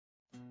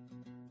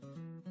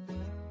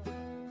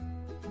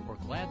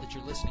glad that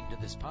you're listening to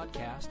this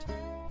podcast.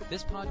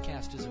 This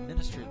podcast is a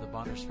ministry of the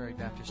Bonners Ferry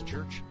Baptist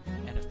Church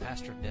and of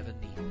Pastor Nevin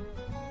Neal.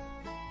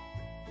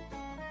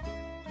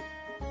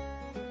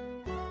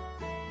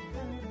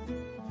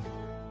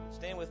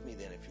 Stand with me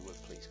then, if you would,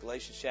 please.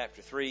 Galatians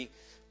chapter 3,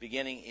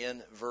 beginning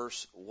in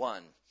verse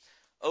 1.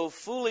 O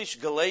foolish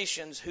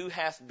Galatians, who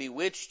hath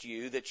bewitched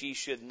you, that ye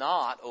should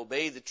not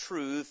obey the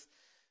truth,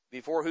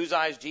 before whose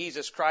eyes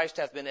Jesus Christ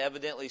hath been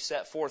evidently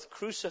set forth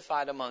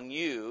crucified among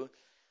you?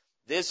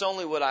 This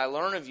only would I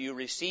learn of you,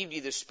 received ye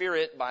the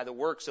Spirit by the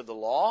works of the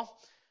law,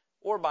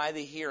 or by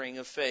the hearing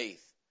of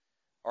faith?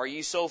 Are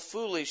ye so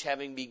foolish,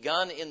 having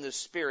begun in the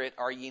Spirit,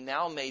 are ye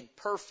now made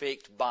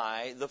perfect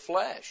by the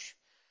flesh?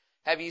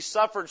 Have ye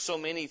suffered so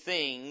many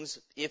things,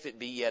 if it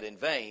be yet in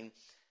vain?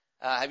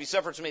 Have you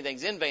suffered so many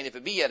things in vain, if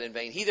it be yet in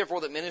vain? He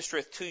therefore that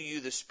ministereth to you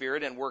the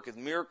Spirit, and worketh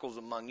miracles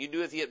among you,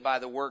 doeth he it by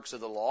the works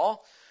of the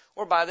law,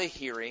 or by the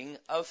hearing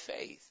of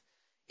faith?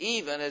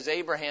 Even as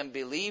Abraham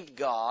believed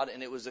God,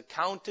 and it was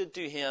accounted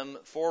to him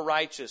for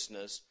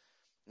righteousness.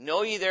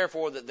 Know ye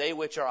therefore that they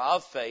which are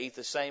of faith,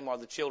 the same are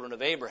the children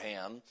of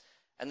Abraham.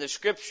 And the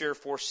Scripture,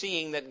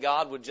 foreseeing that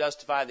God would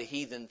justify the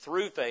heathen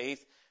through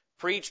faith,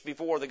 preached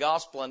before the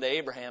gospel unto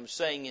Abraham,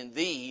 saying, In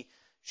thee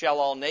shall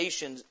all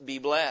nations be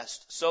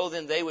blessed. So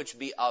then they which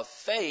be of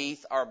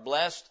faith are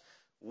blessed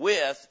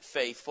with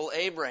faithful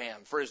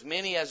Abraham. For as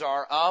many as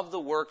are of the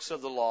works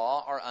of the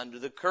law are under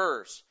the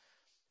curse.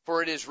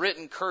 For it is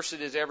written, Cursed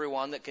is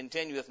everyone that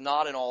continueth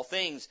not in all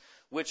things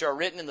which are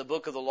written in the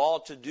book of the law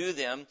to do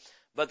them,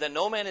 but that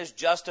no man is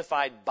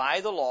justified by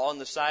the law in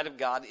the sight of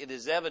God. It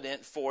is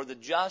evident, for the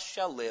just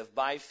shall live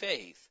by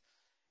faith.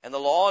 And the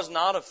law is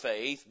not of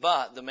faith,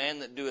 but the man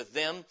that doeth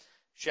them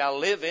shall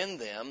live in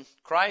them.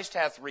 Christ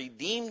hath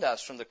redeemed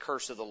us from the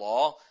curse of the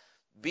law,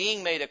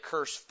 being made a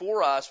curse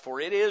for us,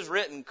 for it is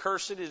written,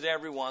 Cursed is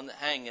everyone that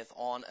hangeth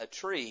on a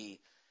tree,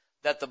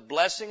 that the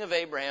blessing of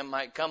Abraham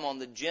might come on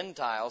the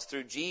Gentiles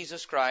through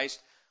Jesus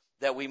Christ,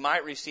 that we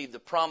might receive the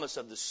promise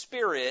of the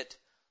Spirit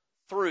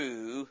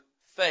through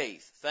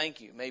faith.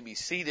 Thank you. You may be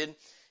seated.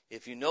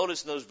 If you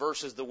notice in those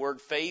verses, the word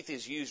faith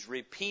is used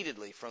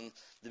repeatedly from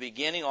the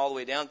beginning all the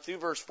way down through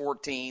verse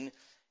 14.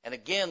 And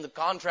again, the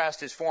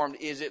contrast is formed.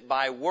 Is it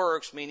by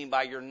works, meaning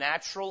by your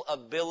natural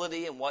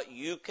ability and what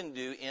you can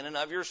do in and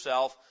of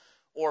yourself,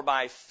 or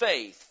by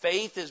faith?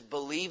 Faith is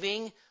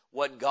believing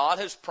what God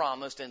has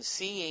promised and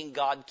seeing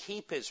God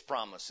keep His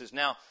promises.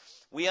 Now,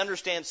 we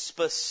understand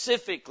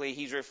specifically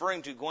he's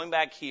referring to, going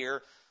back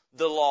here,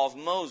 the law of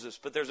Moses.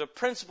 But there's a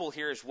principle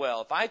here as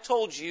well. If I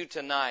told you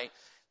tonight,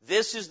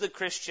 this is the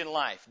Christian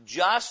life,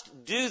 just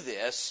do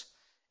this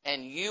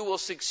and you will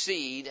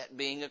succeed at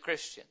being a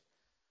Christian.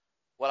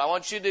 What I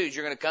want you to do is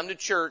you're going to come to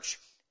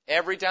church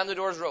every time the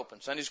doors are open.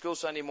 Sunday school,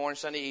 Sunday morning,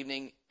 Sunday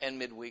evening, and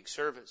midweek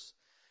service.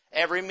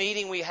 Every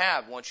meeting we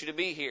have, I want you to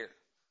be here.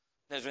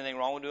 Is there anything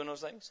wrong with doing those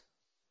things?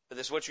 But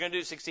this is what you're going to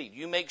do to succeed.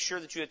 You make sure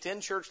that you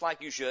attend church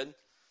like you should.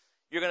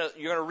 You're going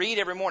to read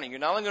every morning. You're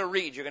not only going to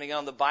read, you're going to get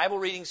on the Bible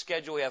reading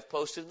schedule we have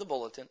posted in the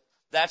bulletin.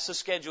 That's the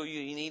schedule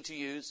you need to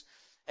use.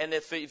 And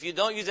if you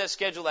don't use that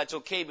schedule, that's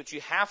okay, but you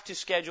have to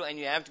schedule and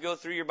you have to go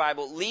through your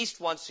Bible at least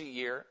once a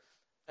year.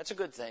 That's a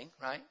good thing,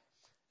 right?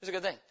 It's a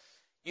good thing.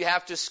 You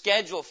have to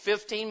schedule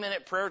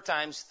 15-minute prayer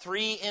times,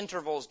 3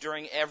 intervals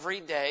during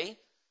every day.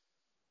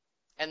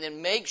 And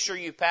then make sure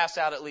you pass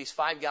out at least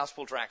 5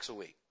 gospel tracts a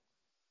week.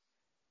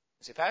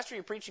 You say, Pastor,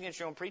 you're preaching against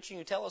your own preaching.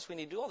 You tell us we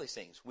need to do all these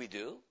things. We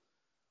do.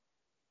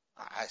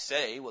 I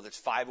say, whether it's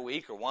 5 a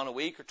week or 1 a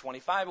week or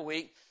 25 a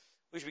week,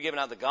 we should be giving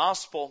out the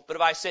gospel. But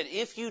if I said,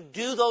 if you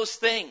do those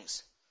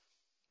things,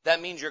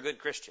 that means you're a good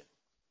Christian.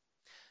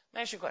 Let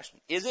me ask you a question.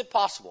 Is it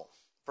possible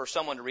for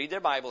someone to read their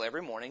Bible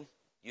every morning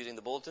using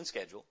the bulletin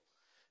schedule,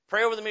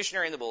 pray over the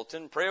missionary in the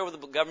bulletin, pray over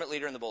the government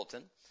leader in the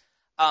bulletin,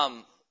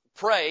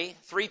 pray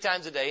 3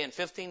 times a day in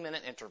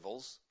 15-minute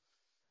intervals,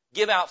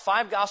 give out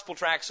 5 gospel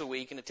tracts a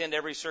week and attend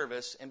every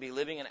service, and be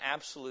living in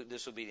absolute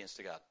disobedience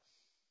to God?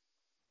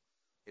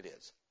 It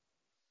is.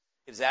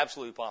 It is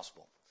absolutely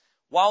possible.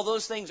 While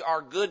those things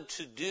are good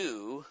to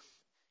do,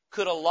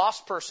 could a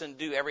lost person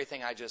do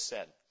everything I just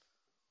said?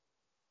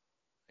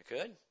 They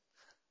could.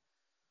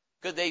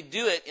 Could they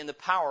do it in the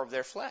power of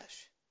their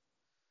flesh?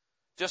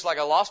 Just like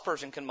a lost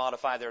person can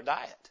modify their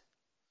diet.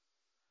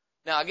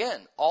 Now again,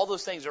 all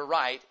those things are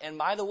right. And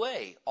by the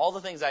way, all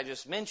the things I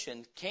just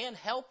mentioned can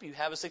help you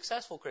have a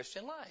successful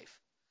Christian life.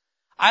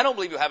 I don't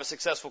believe you'll have a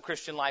successful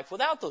Christian life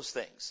without those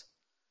things.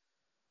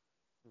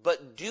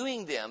 But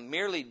doing them,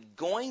 merely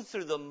going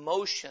through the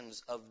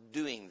motions of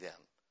doing them,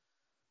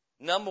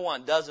 number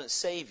 1, doesn't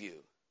save you.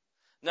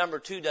 Number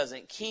 2,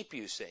 doesn't keep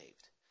you saved.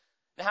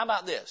 Now how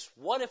about this?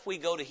 What if we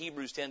go to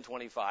Hebrews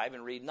 10:25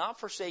 and read, not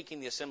forsaking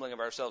the assembling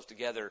of ourselves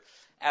together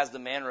as the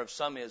manner of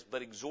some is,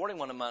 but exhorting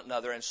one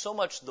another, and so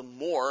much the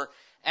more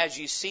as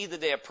you see the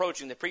day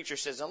approaching. The preacher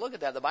says, now look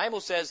at that. The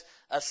Bible says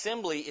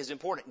assembly is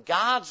important.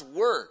 God's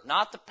Word,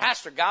 not the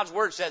pastor. God's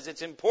Word says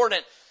it's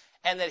important.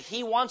 And that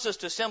He wants us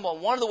to assemble.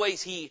 And one of the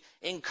ways He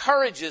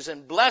encourages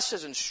and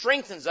blesses and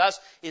strengthens us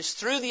is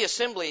through the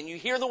assembly. And you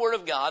hear the Word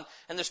of God,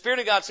 and the Spirit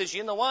of God says,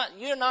 you know what?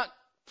 You're not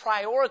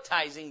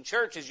prioritizing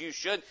church as you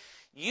should.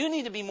 You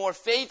need to be more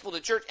faithful to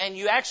church, and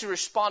you actually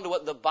respond to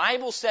what the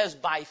Bible says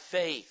by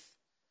faith.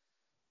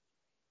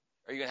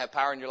 Are you going to have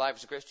power in your life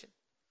as a Christian?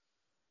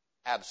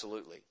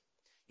 Absolutely.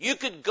 You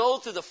could go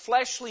through the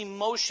fleshly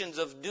motions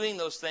of doing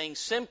those things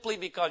simply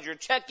because you're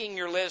checking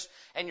your list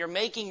and you're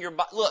making your...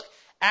 Look,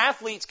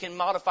 athletes can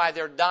modify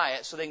their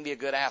diet so they can be a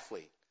good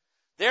athlete.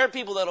 There are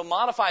people that will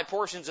modify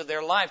portions of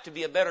their life to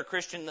be a better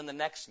Christian than the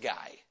next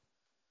guy.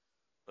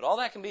 But all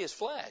that can be is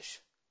flesh.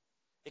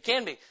 It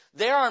can be.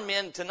 There are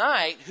men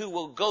tonight who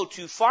will go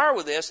too far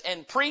with this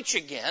and preach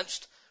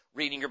against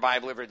reading your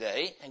Bible every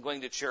day and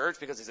going to church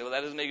because they say, well,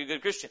 that doesn't make you a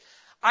good Christian.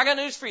 I got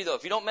news for you, though.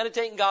 If you don't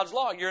meditate in God's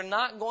law, you're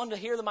not going to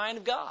hear the mind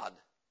of God.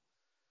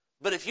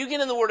 But if you get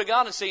in the Word of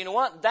God and say, you know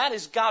what, that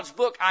is God's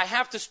book, I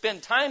have to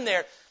spend time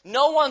there,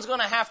 no one's going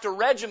to have to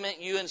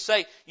regiment you and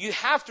say, you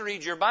have to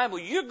read your Bible.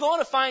 You're going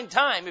to find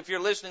time, if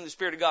you're listening to the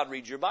Spirit of God,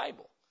 read your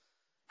Bible.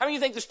 How many of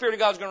you think the Spirit of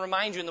God is going to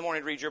remind you in the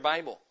morning to read your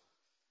Bible?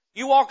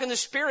 You walk in the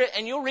Spirit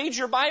and you'll read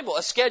your Bible.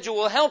 A schedule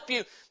will help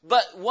you,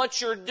 but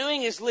what you're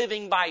doing is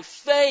living by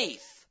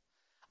faith.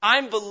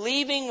 I'm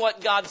believing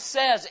what God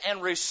says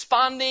and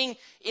responding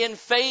in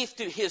faith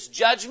to His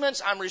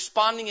judgments. I'm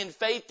responding in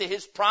faith to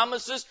His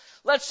promises.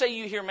 Let's say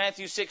you hear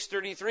Matthew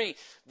 6:33,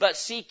 but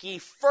seek ye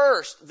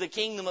first the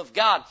kingdom of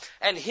God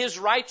and His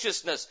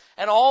righteousness,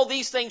 and all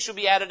these things shall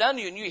be added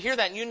unto you. And you hear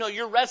that and you know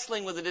you're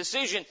wrestling with a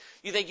decision.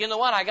 You think, you know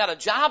what, I got a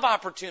job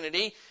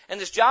opportunity, and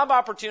this job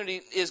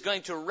opportunity is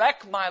going to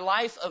wreck my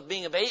life of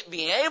being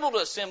able to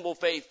assemble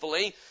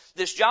faithfully.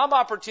 This job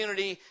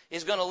opportunity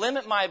is going to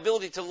limit my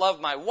ability to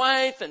love my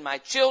wife and my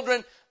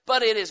children,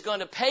 but it is going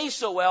to pay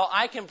so well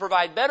I can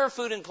provide better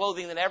food and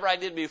clothing than ever I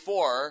did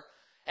before.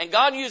 And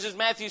God uses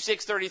Matthew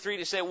 6:33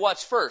 to say,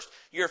 what's first,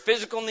 your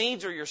physical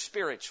needs or your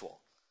spiritual?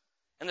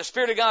 And the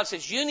Spirit of God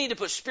says, you need to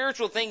put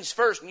spiritual things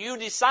first, and you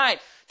decide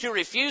to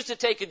refuse to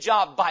take a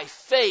job by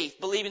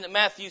faith, believing that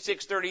Matthew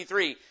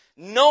 6:33,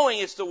 knowing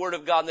it's the Word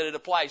of God that it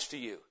applies to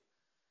you.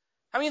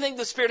 How many think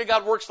the Spirit of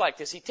God works like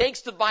this? He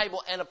takes the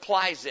Bible and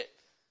applies it.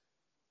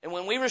 And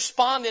when we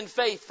respond in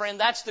faith, friend,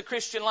 that's the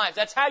Christian life.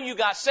 That's how you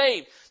got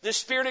saved. The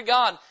Spirit of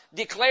God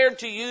declared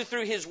to you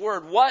through His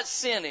Word what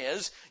sin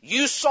is.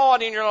 You saw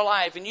it in your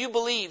life and you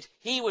believed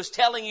He was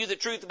telling you the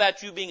truth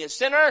about you being a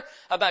sinner,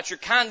 about your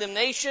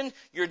condemnation,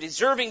 you're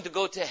deserving to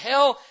go to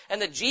hell,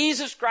 and that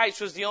Jesus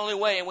Christ was the only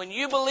way. And when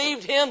you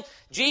believed Him,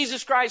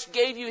 Jesus Christ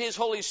gave you His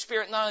Holy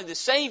Spirit not only to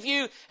save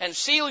you and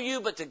seal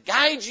you, but to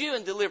guide you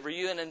and deliver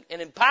you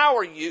and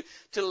empower you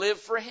to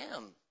live for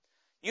Him.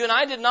 You and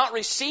I did not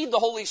receive the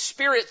Holy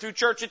Spirit through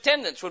church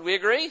attendance. Would we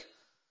agree?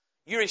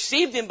 You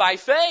received Him by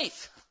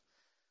faith.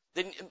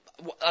 Then,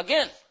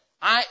 again,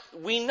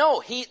 we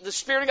know the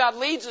Spirit of God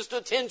leads us to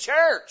attend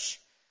church.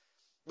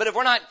 But if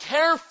we're not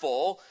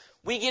careful,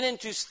 we get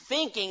into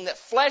thinking that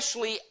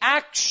fleshly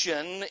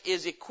action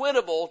is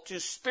equitable to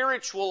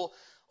spiritual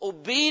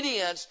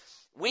obedience.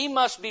 We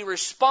must be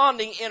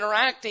responding,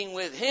 interacting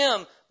with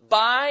Him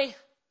by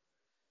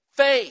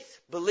faith,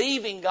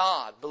 believing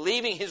God,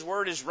 believing His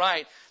Word is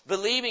right,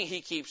 believing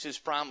He keeps His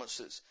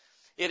promises.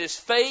 It is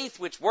faith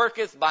which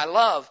worketh by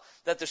love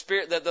that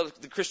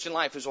the Christian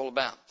life is all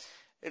about.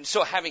 And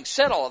so having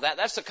said all of that,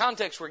 that's the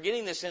context we're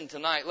getting this in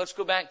tonight. Let's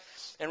go back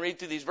and read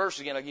through these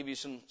verses again. I'll give you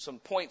some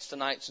points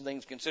tonight, some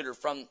things to consider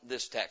from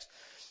this text.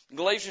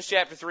 Galatians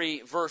chapter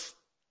 3, verse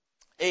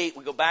 8,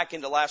 we go back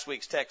into last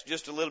week's text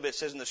just a little bit. It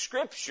says, in the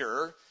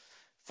Scripture,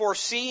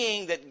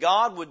 foreseeing that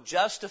God would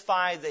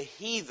justify the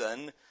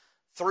heathen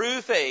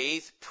through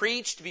faith,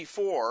 preached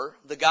before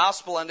the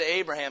gospel unto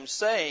Abraham,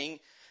 saying,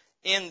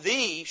 in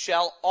thee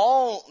shall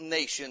all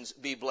nations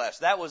be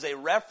blessed. That was a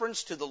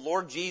reference to the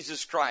Lord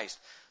Jesus Christ,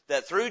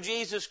 that through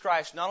Jesus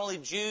Christ, not only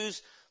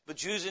Jews, but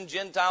Jews and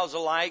Gentiles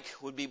alike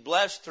would be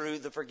blessed through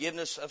the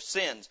forgiveness of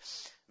sins.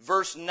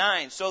 Verse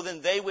 9, so then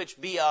they which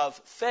be of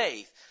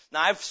faith.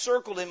 Now I've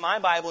circled in my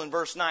Bible in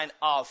verse 9,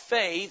 of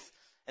faith,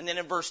 and then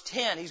in verse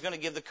 10, he's going to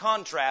give the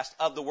contrast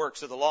of the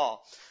works of the law.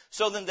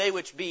 So then they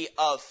which be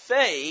of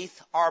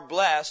faith are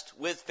blessed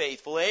with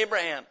faithful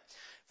Abraham.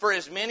 For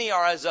as many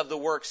are as of the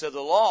works of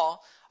the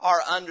law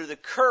are under the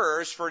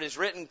curse, for it is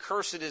written,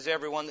 cursed is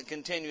everyone that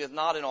continueth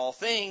not in all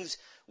things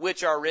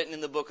which are written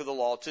in the book of the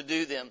law to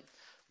do them.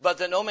 But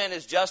that no man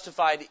is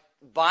justified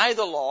by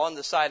the law in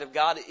the sight of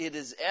God, it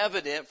is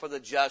evident, for the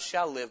just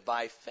shall live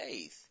by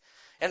faith.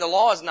 And the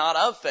law is not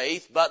of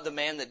faith, but the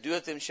man that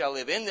doeth them shall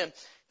live in them.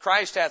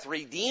 Christ hath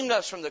redeemed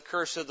us from the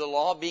curse of the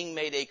law, being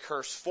made a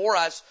curse for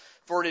us.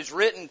 For it is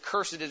written,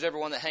 cursed is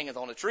everyone that hangeth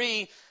on a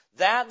tree,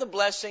 that the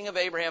blessing of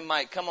Abraham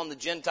might come on the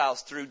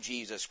Gentiles through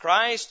Jesus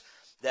Christ,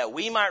 that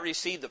we might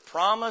receive the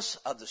promise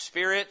of the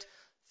Spirit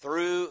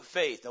through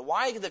faith. Now,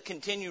 why the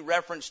continued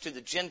reference to the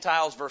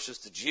Gentiles versus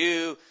the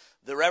Jew,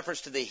 the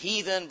reference to the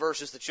heathen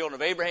versus the children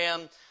of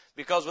Abraham?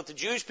 Because what the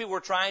Jewish people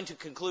were trying to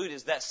conclude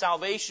is that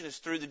salvation is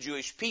through the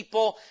Jewish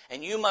people,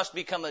 and you must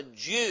become a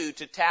Jew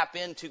to tap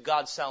into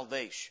God's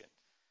salvation.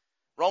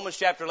 Romans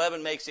chapter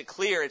 11 makes it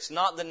clear it's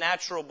not the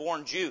natural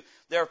born Jew.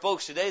 There are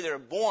folks today that are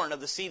born of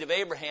the seed of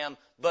Abraham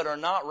but are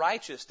not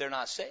righteous. They're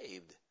not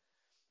saved.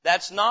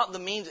 That's not the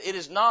means. It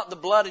is not the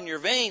blood in your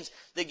veins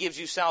that gives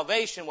you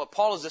salvation. What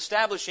Paul is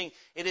establishing,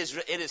 it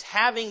is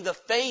having the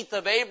faith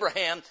of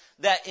Abraham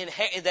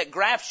that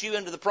grafts you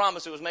into the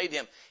promise that was made to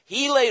him.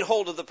 He laid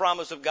hold of the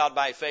promise of God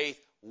by faith.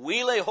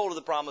 We lay hold of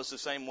the promise the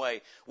same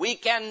way. We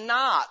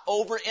cannot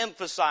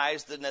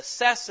overemphasize the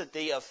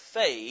necessity of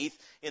faith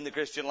in the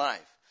Christian life.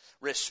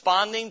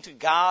 Responding to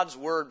God's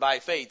word by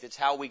faith. It's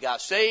how we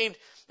got saved,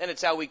 and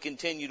it's how we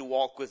continue to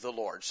walk with the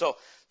Lord. So,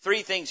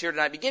 3 things here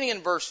tonight, beginning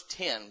in verse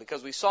 10,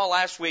 because we saw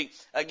last week,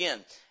 again,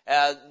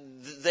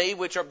 they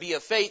which be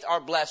of faith are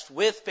blessed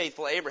with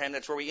faithful Abraham.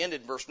 That's where we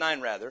ended, verse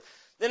 9 rather.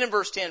 Then in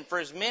verse 10, for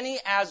as many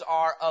as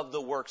are of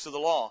the works of the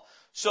law.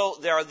 So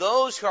there are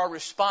those who are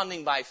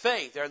responding by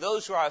faith. There are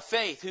those who are of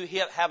faith who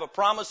have a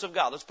promise of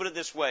God. Let's put it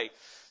this way.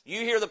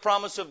 You hear the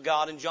promise of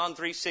God in John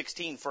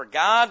 3:16. For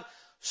God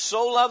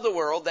so loved the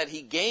world that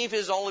he gave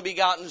his only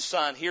begotten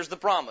Son. Here's the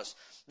promise.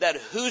 That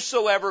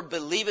whosoever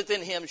believeth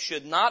in him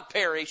should not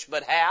perish,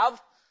 but have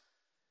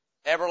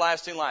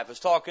everlasting life. I was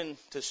talking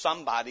to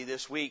somebody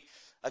this week,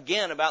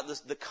 again, about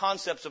the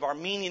concepts of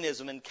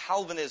Arminianism and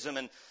Calvinism,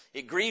 and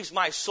it grieves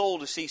my soul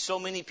to see so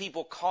many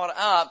people caught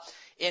up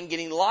in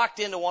getting locked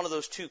into one of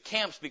those two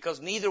camps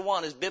because neither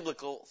one is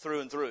biblical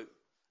through and through.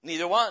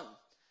 Neither one.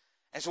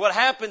 And so what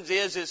happens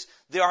is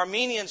the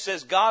Arminian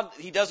says God,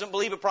 he doesn't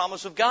believe a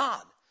promise of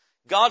God.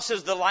 God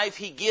says the life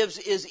he gives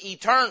is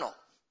eternal.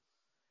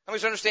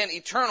 Let me understand,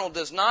 eternal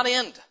does not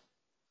end.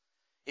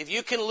 If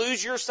you can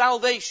lose your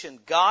salvation,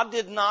 God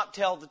did not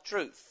tell the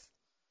truth.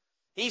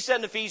 He said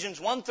in Ephesians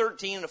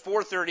 1:13 and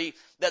 4:30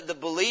 that the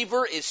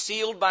believer is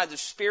sealed by the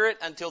Spirit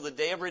until the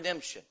day of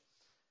redemption.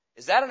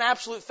 Is that an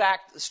absolute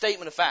fact, a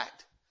statement of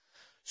fact?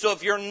 So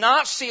if you're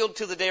not sealed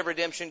to the day of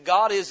redemption,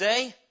 God is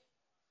a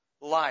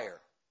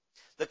liar.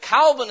 The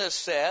Calvinist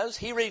says,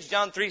 he reads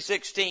John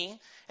 3:16,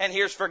 and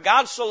here's, for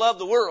God so loved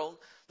the world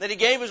that he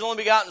gave his only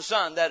begotten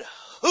Son, that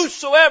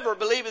whosoever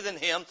believeth in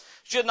him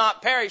should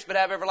not perish but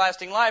have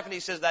everlasting life. And he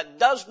says that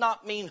does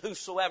not mean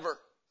whosoever.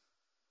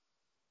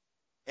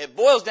 It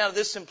boils down to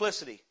this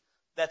simplicity.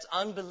 That's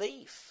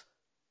unbelief.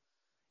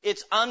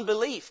 It's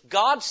unbelief.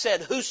 God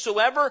said,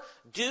 whosoever,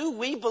 do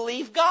we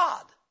believe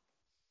God?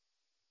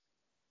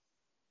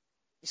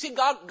 You see,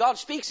 God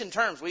speaks in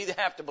terms. We either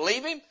have to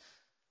believe him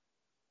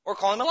or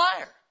call him a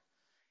liar.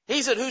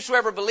 He said,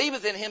 whosoever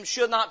believeth in him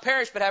should not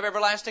perish but have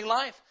everlasting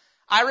life.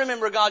 I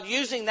remember God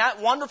using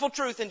that wonderful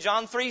truth in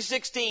John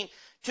 3:16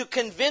 to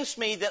convince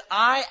me that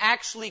I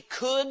actually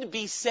could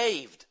be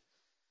saved.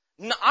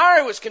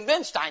 I was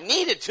convinced I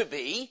needed to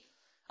be.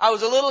 I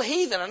was a little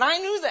heathen, and I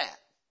knew that.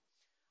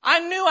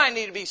 I knew I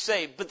needed to be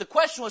saved, but the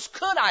question was,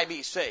 could I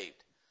be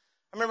saved?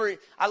 I remember,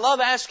 I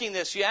love asking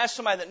this. You ask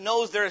somebody that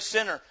knows they're a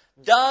sinner,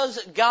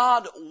 does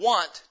God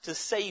want to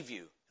save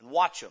you? And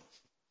watch them.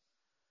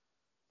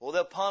 Well,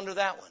 they'll ponder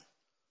that one.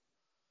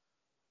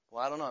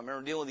 Well, I don't know. I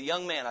remember dealing with a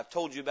young man. I've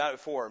told you about it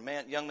before.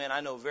 Young man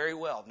I know very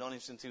well. I've known him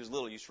since he was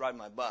little. He used to ride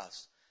my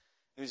bus.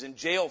 He was in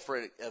jail for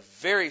a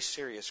very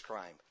serious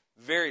crime.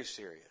 Very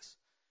serious.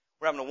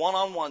 We're having a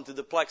one-on-one through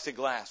the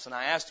plexiglass. And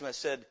I asked him, I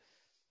said,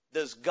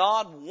 does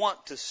God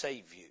want to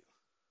save you?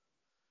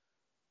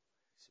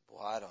 He said,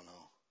 well, I don't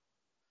know.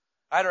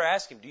 I had to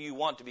ask him, do you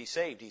want to be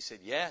saved? He said,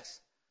 yes.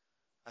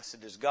 I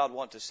said, does God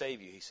want to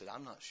save you? He said,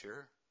 I'm not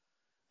sure.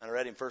 And I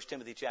read him 1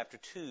 Timothy chapter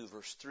 2,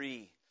 verse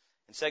 3.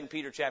 And 2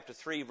 Peter chapter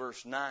 3,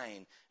 verse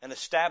 9, and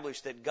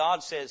established that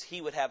God says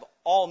he would have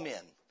all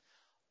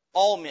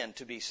men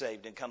to be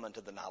saved and come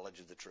unto the knowledge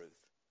of the truth.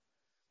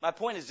 My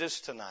point is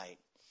this tonight.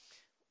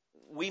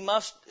 We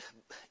must,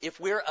 if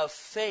we're of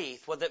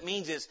faith, what that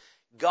means is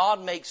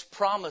God makes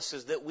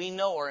promises that we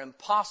know are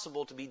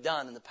impossible to be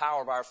done in the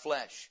power of our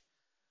flesh,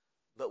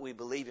 but we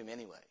believe him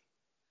anyway.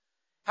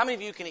 How many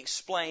of you can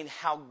explain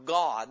how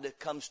God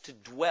comes to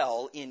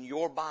dwell in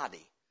your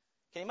body?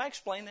 Can anybody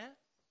explain that?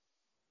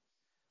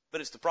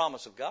 But it's the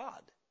promise of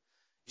God.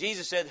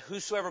 Jesus said,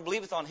 whosoever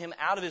believeth on him,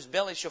 out of his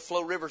belly shall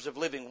flow rivers of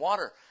living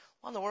water.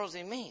 What in the world does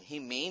he mean? He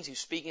means he's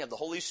speaking of the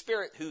Holy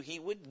Spirit who he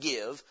would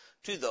give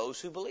to those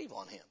who believe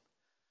on him.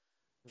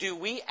 Do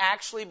we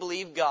actually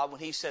believe God when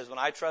he says, when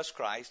I trust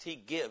Christ, he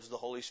gives the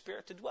Holy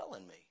Spirit to dwell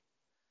in me?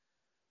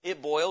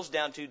 It boils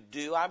down to,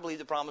 do I believe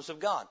the promise of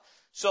God?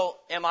 So,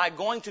 am I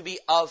going to be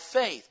of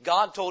faith?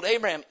 God told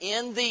Abraham,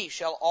 in thee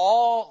shall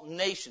all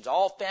nations,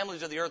 all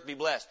families of the earth be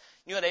blessed.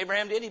 You know what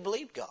Abraham did? He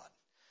believed God.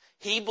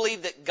 He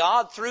believed that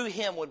God through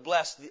him would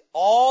bless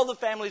all the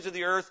families of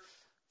the earth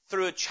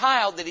through a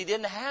child that he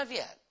didn't have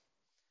yet.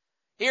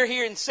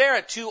 Here in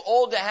Sarah, too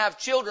old to have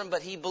children,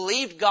 but he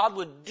believed God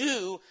would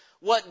do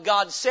what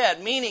God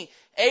said. Meaning,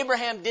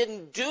 Abraham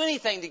didn't do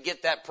anything to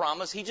get that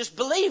promise. He just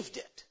believed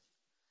it.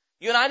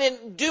 You and I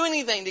didn't do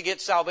anything to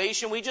get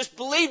salvation. We just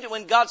believed it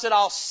when God said,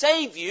 I'll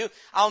save you.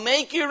 I'll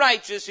make you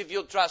righteous if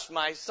you'll trust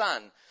my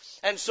Son.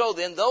 And so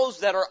then, those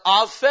that are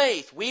of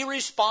faith, we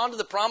respond to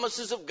the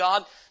promises of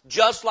God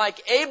just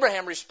like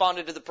Abraham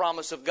responded to the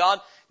promise of God.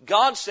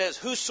 God says,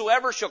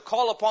 whosoever shall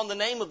call upon the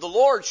name of the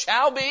Lord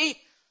shall be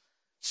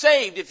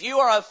saved. If you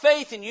are of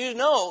faith and you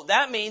know,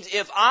 that means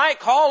if I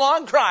call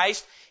on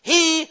Christ,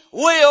 he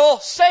will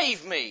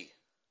save me.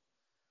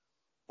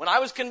 When I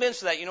was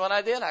convinced of that, you know what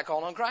I did? I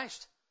called on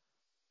Christ.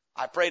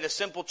 I prayed a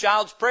simple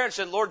child's prayer and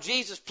said, Lord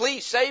Jesus,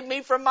 please save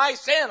me from my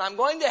sin. I'm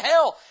going to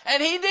hell.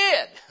 And He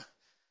did.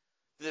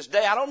 To this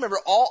day, I don't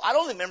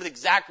remember the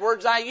exact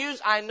words I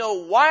used. I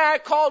know why I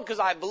called, because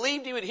I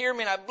believed He would hear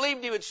me and I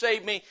believed He would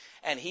save me.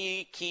 And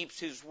He keeps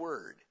His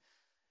word.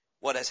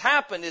 What has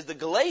happened is the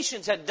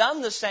Galatians had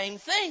done the same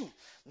thing.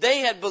 They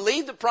had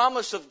believed the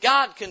promise of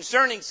God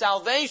concerning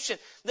salvation.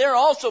 There are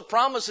also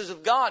promises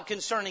of God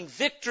concerning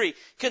victory,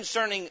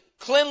 concerning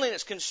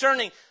cleanliness,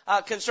 concerning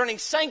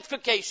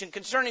sanctification,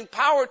 concerning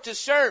power to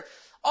serve.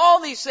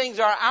 All these things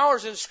are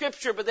ours in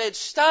Scripture, but they had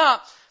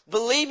stopped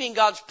believing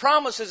God's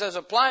promises as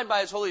applied by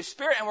His Holy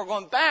Spirit, and we're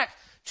going back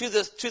to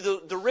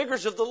the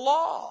rigors of the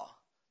law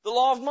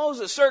of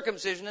Moses,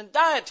 circumcision and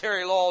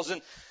dietary laws,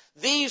 and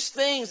these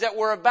things that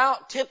we're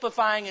about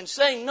typifying and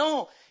saying,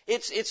 no,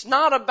 it's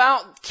not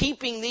about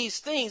keeping these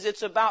things.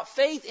 It's about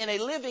faith in a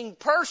living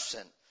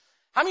person.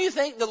 How many of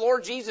you think the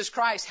Lord Jesus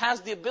Christ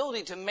has the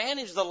ability to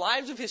manage the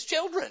lives of His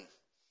children?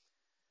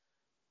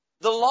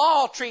 The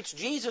law treats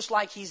Jesus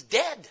like He's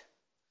dead.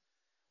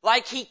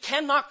 Like He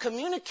cannot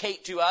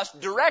communicate to us,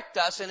 direct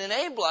us, and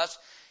enable us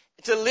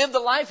to live the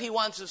life He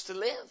wants us to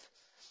live.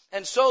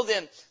 And so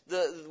then,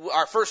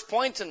 our first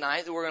point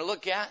tonight that we're going to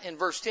look at in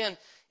verse 10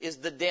 is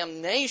the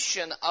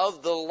damnation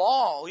of the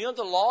law. You know what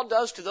the law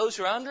does to those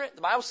who are under it?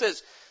 The Bible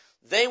says,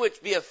 they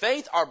which be of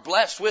faith are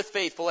blessed with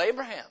faithful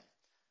Abraham.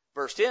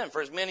 Verse 10,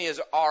 for as many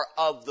as are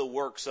of the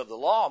works of the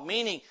law,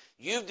 meaning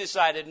you've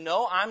decided,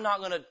 no, I'm not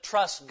going to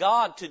trust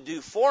God to do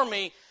for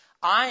me.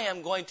 I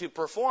am going to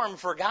perform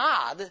for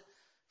God.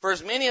 For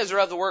as many as are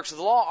of the works of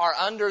the law are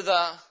under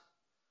the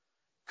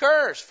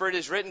curse. For it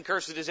is written,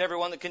 cursed is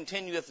everyone that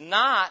continueth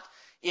not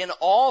in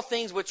all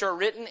things which are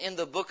written in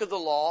the book of the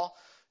law,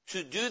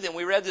 to do them.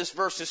 We read this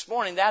verse this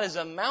morning. That is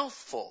a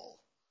mouthful.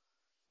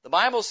 The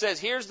Bible says,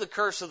 here's the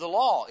curse of the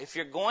law. If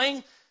you're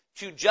going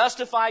to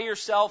justify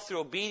yourself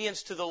through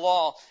obedience to the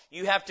law,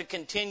 you have to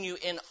continue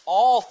in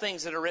all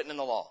things that are written in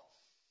the law.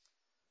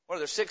 What are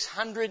there,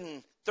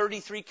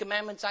 633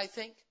 commandments, I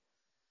think,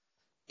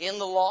 in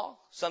the law?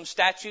 Some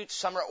statutes,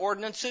 some are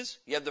ordinances.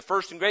 You have the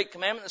first and great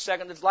commandment, the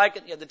second that's like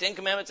it. You have the 10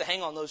 commandments that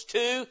hang on those 2.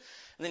 And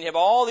then you have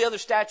all the other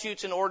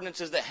statutes and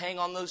ordinances that hang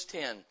on those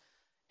 10.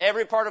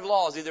 Every part of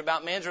law is either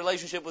about man's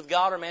relationship with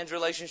God or man's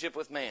relationship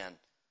with man.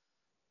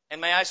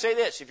 And may I say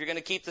this, if you're going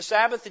to keep the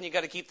Sabbath, then you've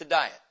got to keep the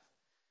diet.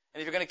 And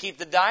if you're going to keep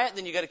the diet,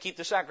 then you've got to keep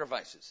the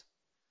sacrifices.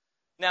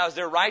 Now, is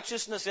there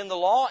righteousness in the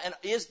law? And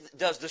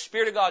does the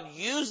Spirit of God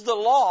use the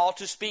law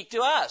to speak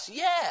to us?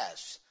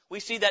 Yes. We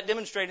see that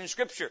demonstrated in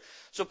Scripture.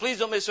 So please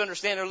don't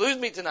misunderstand or lose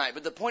me tonight.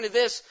 But the point of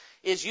this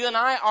is you and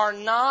I are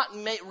not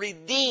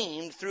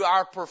redeemed through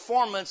our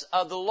performance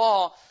of the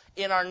law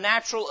in our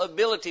natural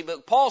ability.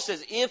 But Paul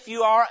says, if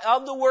you are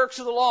of the works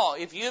of the law,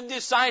 if you've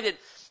decided,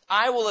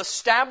 I will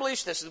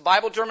establish, this is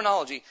Bible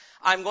terminology,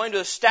 I'm going to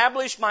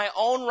establish my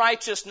own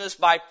righteousness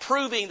by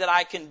proving that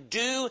I can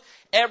do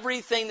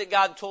everything that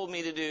God told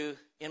me to do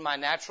in my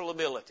natural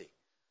ability.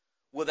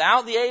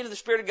 Without the aid of the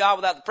Spirit of God,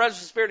 without the presence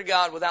of the Spirit of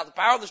God, without the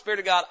power of the Spirit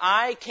of God,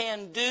 I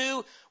can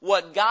do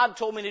what God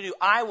told me to do.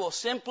 I will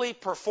simply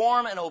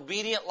perform an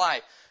obedient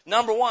life.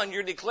 Number one,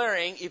 you're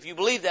declaring, if you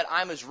believe that,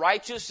 I'm as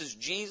righteous as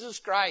Jesus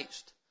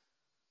Christ.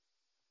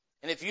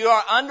 And if you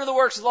are under the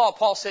works of the law,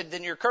 Paul said,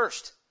 then you're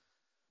cursed.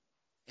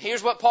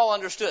 Here's what Paul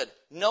understood.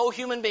 No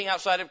human being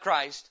outside of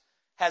Christ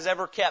has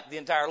ever kept the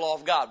entire law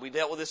of God. We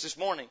dealt with this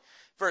morning.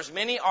 For as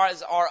many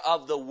as are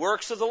of the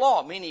works of the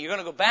law, meaning you're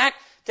going to go back,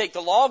 take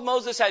the law of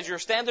Moses as your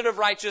standard of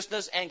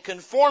righteousness and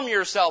conform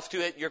yourself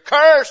to it. You're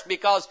cursed,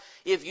 because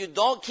if you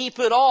don't keep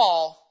it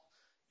all,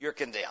 you're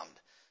condemned.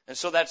 And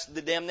so that's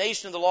the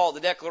damnation of the law. The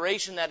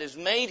declaration that is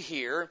made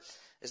here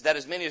is that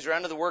as many as are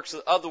under the works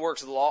of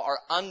the law are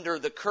under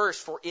the curse,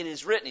 for it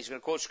is written. He's going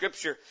to quote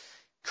Scripture.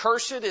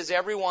 Cursed is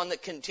everyone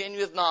that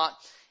continueth not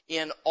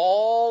in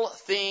all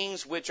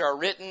things which are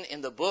written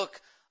in the book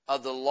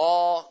of the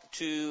law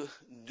to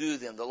do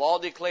them. The law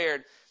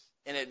declared,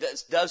 and it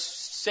does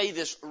say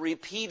this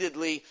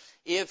repeatedly,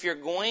 if you're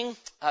going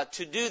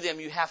to do them,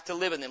 you have to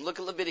live in them. Look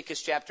at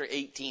Leviticus chapter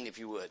 18, if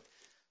you would.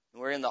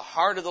 We're in the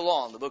heart of the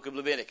law in the book of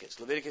Leviticus.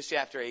 Leviticus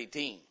chapter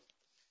 18.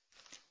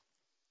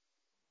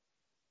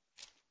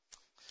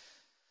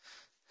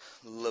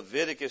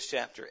 Leviticus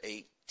chapter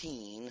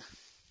 18.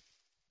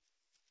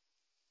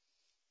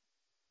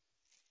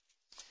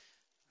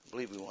 I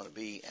believe we want to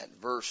be at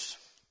verse,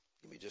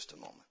 give me just a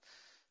moment,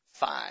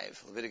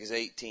 5. Leviticus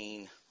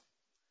 18,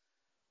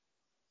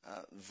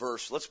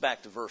 let's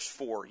back to verse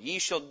 4. Ye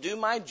shall do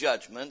my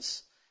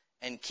judgments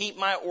and keep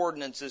my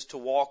ordinances to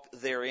walk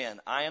therein.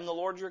 I am the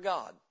Lord your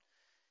God.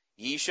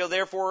 Ye shall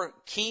therefore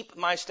keep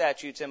my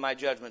statutes and my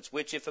judgments,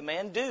 which if a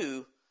man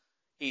do,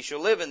 he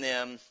shall live in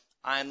them.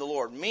 I am the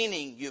Lord.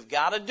 Meaning, you've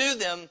got to do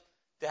them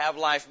to have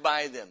life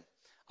by them.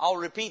 I'll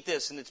repeat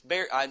this, and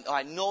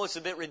I know it's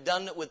a bit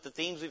redundant with the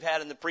themes we've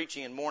had in the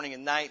preaching and morning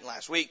and night and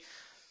last week.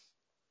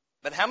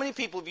 But how many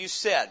people have you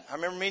said? I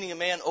remember meeting a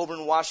man over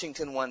in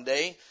Washington one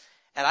day,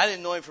 and I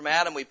didn't know him from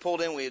Adam. We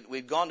pulled in.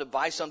 We'd gone to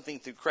buy something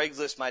through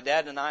Craigslist, my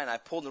dad and I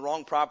pulled the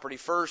wrong property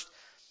first.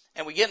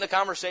 And we get in a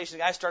conversation,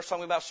 the guy starts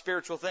talking about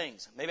spiritual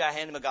things. Maybe I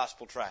hand him a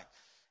gospel tract.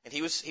 And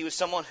he was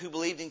someone who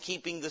believed in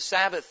keeping the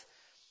Sabbath.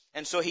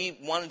 And so he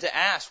wanted to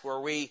ask,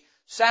 were we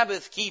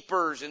Sabbath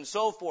keepers and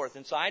so forth?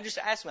 And so I just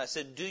asked him, I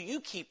said, do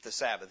you keep the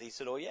Sabbath? He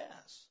said, oh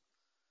yes.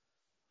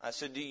 I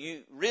said, do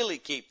you really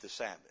keep the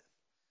Sabbath?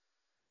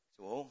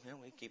 He said, well, yeah,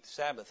 we keep the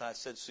Sabbath. I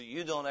said, so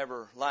you don't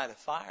ever light a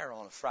fire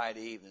on a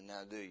Friday evening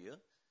now, do you?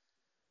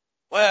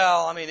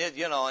 Well, I mean,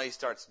 he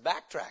starts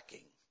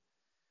backtracking.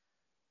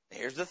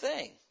 Here's the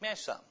thing. Let me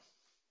ask you something.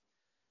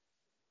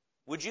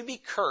 Would you be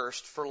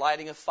cursed for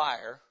lighting a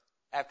fire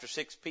after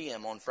 6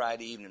 p.m. on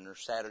Friday evening or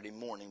Saturday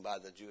morning by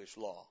the Jewish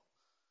law?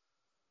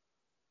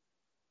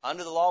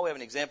 Under the law, we have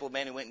an example of a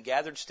man who went and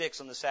gathered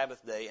sticks on the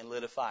Sabbath day and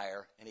lit a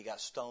fire, and he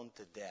got stoned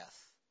to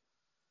death.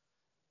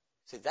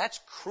 See, that's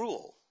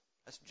cruel.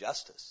 That's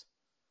justice.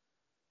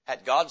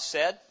 Had God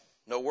said,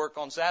 no work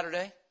on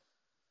Saturday?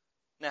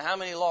 Now, how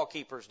many law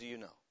keepers do you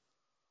know?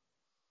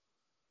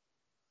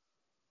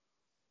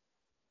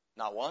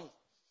 Not one.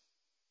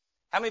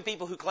 How many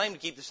people who claim to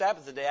keep the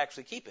Sabbath today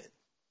actually keep it?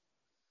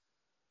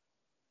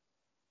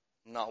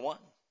 Not one.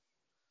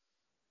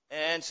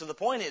 And so the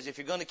point is, if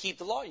you're going to keep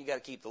the law, you got to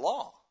keep the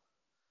law.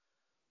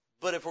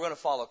 But if we're going to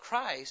follow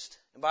Christ,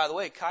 and by the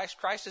way,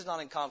 Christ is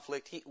not in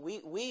conflict.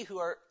 We who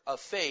are of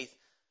faith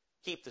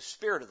keep the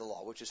spirit of the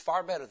law, which is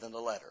far better than the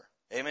letter.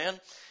 Amen?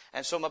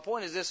 And so my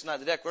point is this tonight.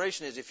 The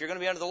declaration is, if you're going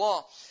to be under the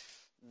law,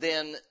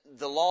 then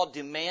the law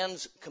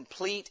demands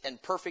complete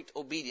and perfect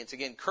obedience.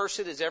 Again,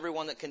 cursed is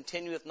everyone that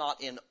continueth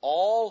not in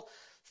all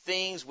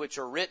things which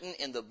are written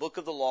in the book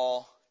of the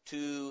law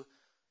to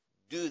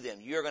do them.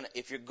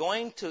 If you're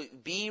going to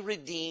be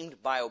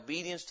redeemed by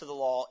obedience to the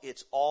law,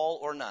 it's all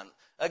or none.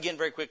 Again,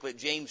 very quickly,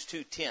 James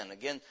 2:10.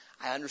 Again,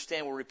 I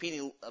understand we're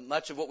repeating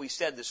much of what we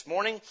said this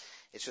morning.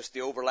 It's just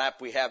the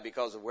overlap we have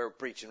because of where we're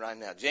preaching right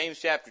now. James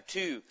chapter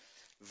 2,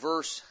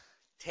 verse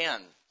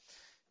 10.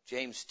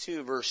 James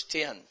 2, verse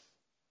 10.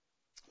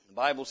 The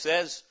Bible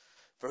says,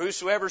 for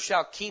whosoever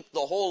shall keep the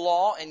whole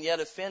law and yet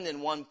offend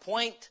in one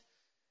point,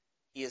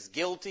 he is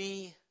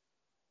guilty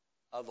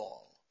of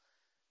all.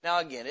 Now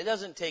again, it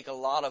doesn't take a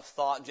lot of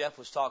thought. Jeff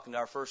was talking to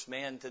our first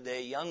man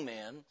today, young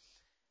man.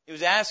 He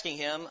was asking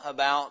him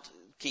about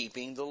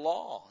keeping the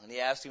law. And he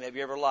asked him, have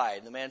you ever lied?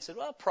 And the man said,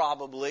 well,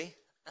 probably.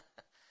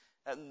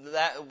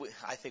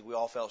 I think we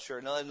all felt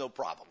sure. No, there's no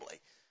probably.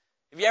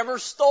 Have you ever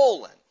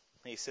stolen?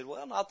 He said,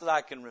 well, not that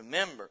I can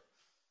remember.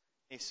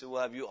 He said,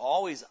 well, have you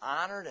always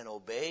honored and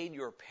obeyed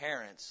your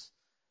parents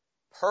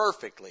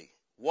perfectly?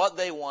 What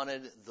they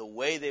wanted, the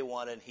way they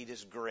wanted. He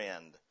just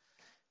grinned.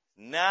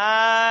 Nah,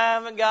 I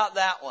haven't got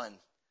that one.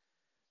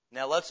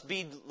 Now let's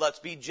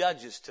be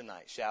judges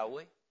tonight, shall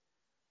we?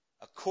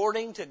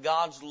 According to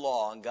God's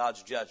law and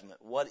God's judgment,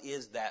 what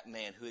is that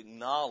man who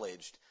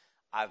acknowledged,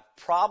 I've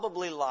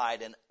probably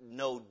lied and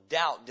no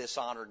doubt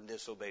dishonored and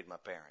disobeyed my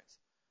parents?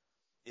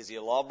 Is he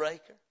a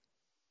lawbreaker?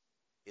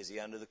 Is he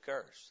under the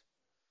curse?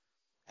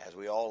 As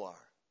we all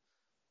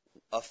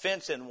are.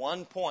 Offense in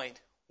one point,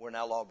 we're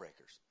now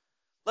lawbreakers.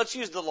 Let's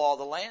use the law of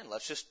the land.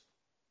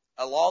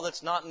 A law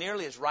that's not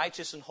nearly as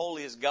righteous and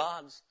holy as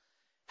God's.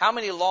 How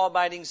many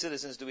law-abiding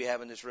citizens do we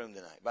have in this room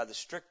tonight? By the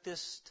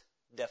strictest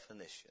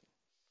definition.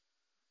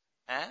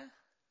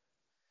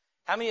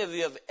 How many of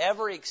you have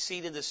ever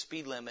exceeded the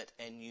speed limit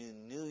and you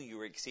knew you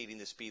were exceeding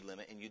the speed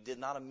limit and you did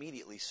not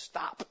immediately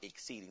stop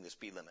exceeding the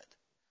speed limit?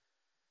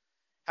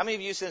 How many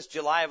of you since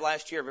July of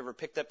last year have ever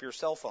picked up your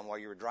cell phone while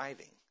you were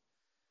driving?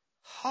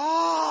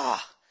 I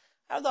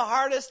have the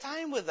hardest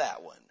time with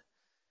that one.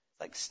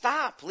 Like,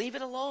 stop, leave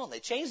it alone. They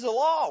changed the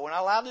law. We're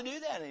not allowed to do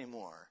that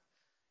anymore.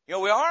 You know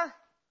what we are?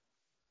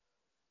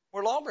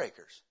 We're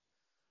lawbreakers.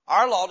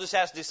 Our law just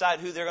has to decide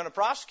who they're going to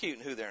prosecute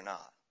and who they're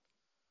not.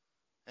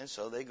 And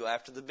so they go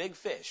after the big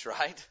fish,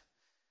 right?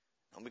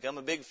 Don't become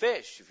a big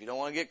fish if you don't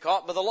want to get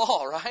caught by the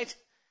law, right?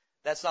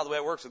 That's not the way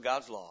it works with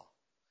God's law.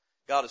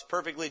 God is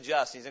perfectly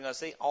just. He's not going to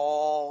say,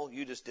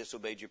 you just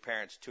disobeyed your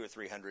parents 200 or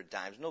 300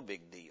 times. No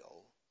big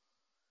deal.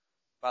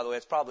 By the way,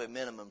 it's probably a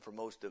minimum for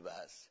most of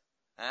us.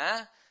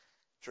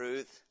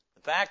 Truth.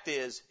 The fact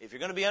is, if you're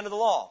going to be under the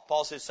law,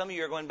 Paul says some of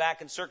you are going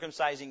back and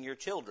circumcising your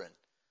children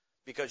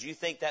because you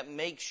think that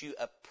makes you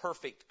a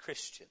perfect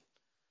Christian.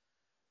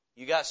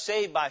 You got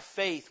saved by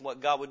faith, what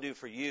God would do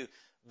for you,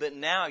 but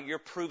now you're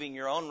proving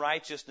your own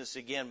righteousness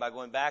again by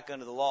going back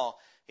under the law.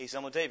 He said,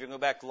 I'm going to tell you, if you're going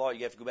to go back to the law,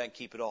 you have to go back and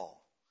keep it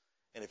all.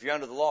 And if you're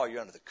under the law,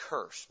 you're under the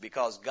curse.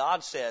 Because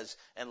God says,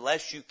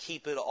 unless you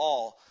keep it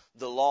all,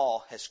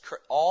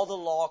 all the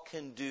law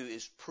can do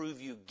is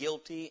prove you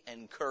guilty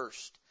and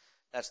cursed.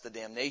 That's the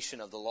damnation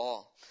of the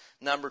law.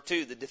 Number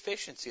 2, the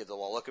deficiency of the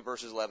law. Look at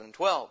verses 11 and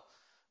 12.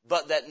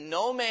 But that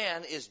no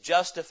man is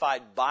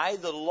justified by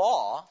the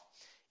law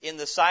in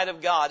the sight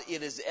of God,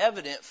 it is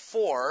evident,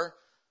 for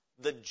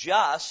the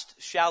just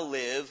shall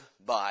live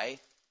by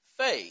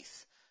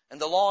faith.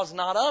 And the law is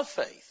not of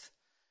faith,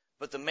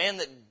 but the man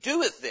that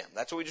doeth them.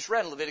 That's what we just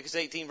read in Leviticus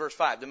 18, verse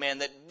 5. The man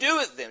that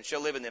doeth them shall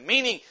live in them.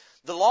 Meaning,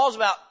 the law is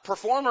about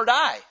perform or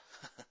die.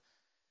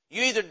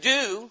 You either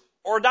do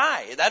or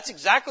die. That's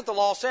exactly what the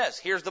law says.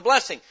 Here's the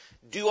blessing.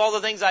 Do all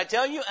the things I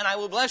tell you, and I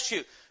will bless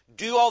you.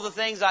 Don't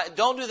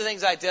do the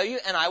things I tell you,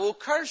 and I will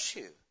curse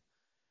you.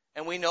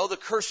 And we know the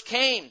curse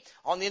came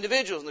on the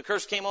individuals, and the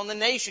curse came on the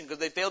nation because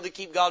they failed to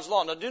keep God's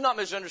law. Now, do not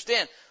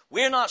misunderstand.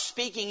 We're not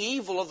speaking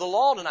evil of the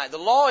law tonight. The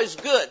law is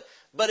good,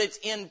 but its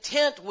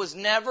intent was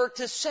never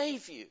to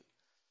save you.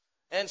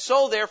 And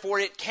so, therefore,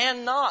 it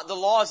cannot. The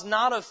law is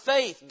not of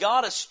faith.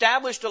 God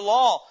established a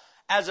law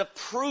as a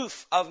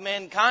proof of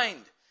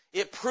mankind.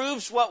 It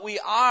proves what we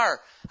are.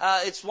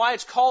 It's why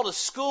it's called a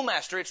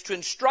schoolmaster. It's to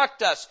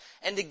instruct us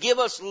and to give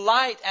us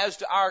light as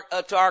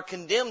to our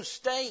condemned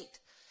state.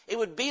 It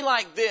would be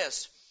like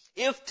this.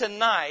 If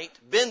tonight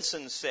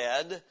Benson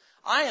said,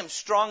 I am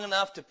strong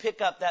enough to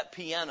pick up that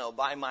piano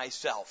by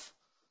myself.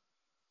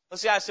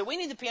 Let's see, I said, we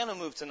need the piano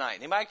moved tonight.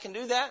 Anybody can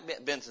do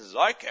that? Benson says,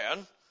 I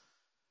can.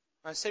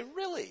 I say,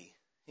 really?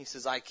 He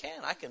says, I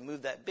can. I can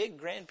move that big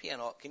grand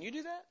piano. Can you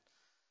do that?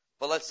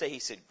 But let's say he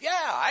said, yeah,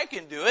 I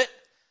can do it.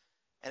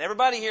 And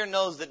everybody here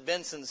knows that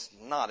Benson's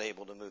not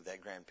able to move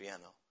that grand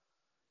piano.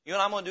 You know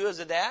what I'm going to do as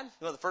a dad?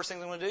 You know the first thing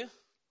I'm going to do?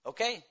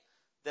 Okay.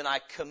 Then I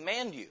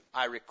command you,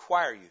 I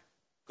require you,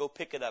 go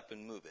pick it up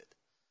and move it.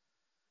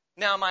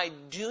 Now, am I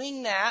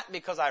doing that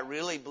because I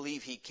really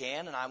believe he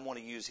can and I want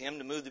to use him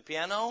to move the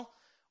piano?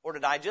 Or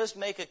did I just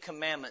make a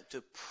commandment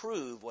to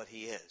prove what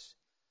he is?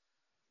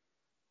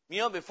 You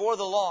know, before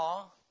the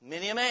law,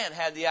 many a man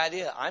had the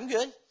idea, I'm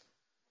good.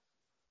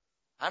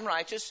 I'm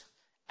righteous.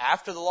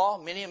 After the law,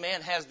 many a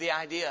man has the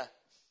idea,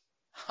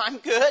 I'm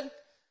good.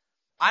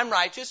 I'm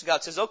righteous.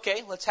 God says,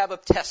 okay, let's have a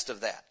test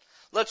of that.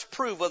 Let's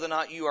prove whether or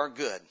not you are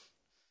good.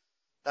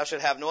 Thou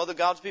shalt have no other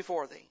gods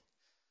before thee.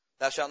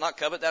 Thou shalt not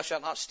covet. Thou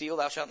shalt not steal.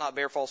 Thou shalt not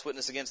bear false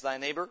witness against thy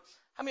neighbor.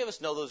 How many of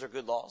us know those are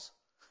good laws?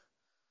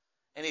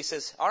 And he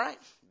says, all right,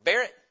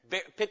 bear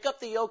it. Pick up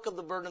the yoke of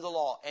the burden of the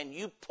law, and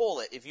you pull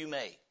it if you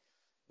may.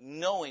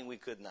 Knowing we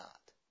could not.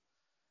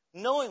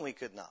 Knowing we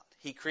could not.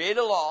 He created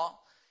a law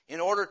in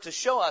order to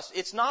show us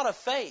it's not of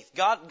faith.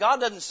 God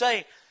doesn't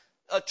say,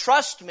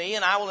 trust me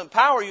and I will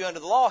empower you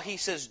under the law. He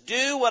says,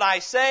 do what I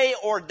say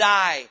or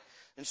die.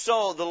 And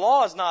so the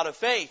law is not of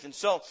faith. And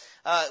so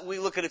we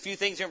look at a few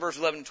things here in verse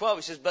 11 and 12.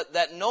 He says, but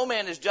that no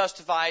man is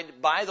justified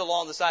by the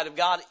law on the side of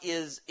God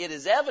it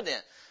is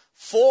evident.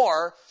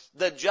 For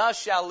the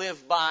just shall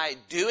live by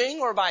doing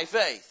or by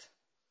faith.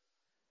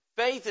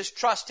 Faith is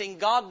trusting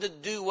God to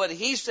do what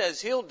he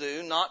says he'll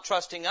do, not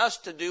trusting us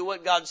to do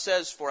what God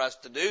says for us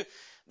to do,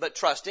 but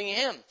trusting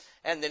him.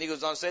 And then he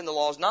goes on saying the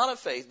law is not of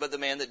faith, but the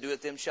man that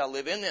doeth them shall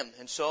live in them.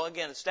 And so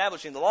again,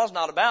 establishing the law is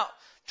not about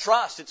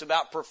trust, it's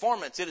about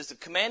performance. It is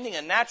commanding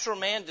a natural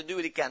man to do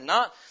what he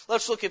cannot.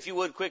 Let's look, if you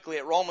would, quickly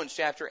at Romans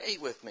chapter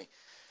 8 with me.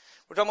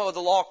 We're talking about what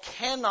the law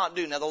cannot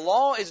do. Now, the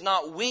law is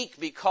not weak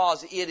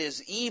because it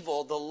is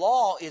evil. The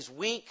law is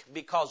weak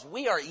because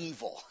we are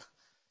evil.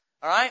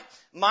 All right?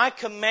 My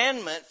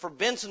commandment for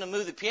Benson to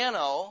move the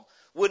piano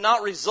would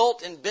not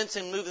result in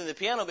Benson moving the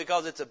piano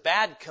because it's a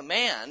bad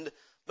command,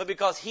 but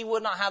because he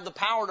would not have the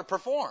power to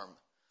perform.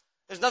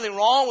 There's nothing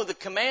wrong with the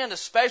command,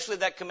 especially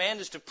that command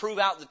is to prove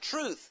out the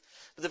truth.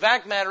 But the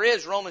fact of the matter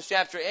is, Romans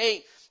chapter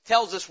 8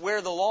 tells us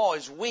where the law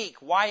is weak,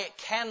 why it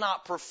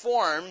cannot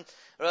perform.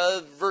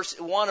 Verse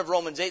 1 of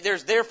Romans 8,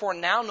 there's therefore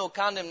now no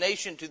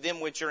condemnation to them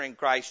which are in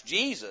Christ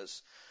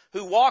Jesus,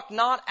 who walk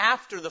not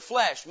after the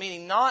flesh,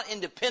 meaning not in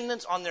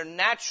dependence on their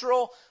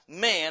natural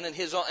man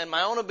and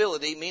my own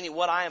ability, meaning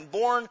what I am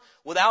born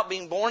without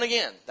being born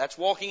again. That's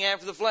walking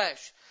after the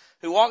flesh.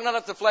 Who walk not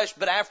after the flesh,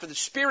 but after the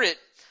Spirit.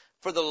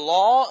 For the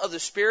law of the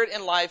Spirit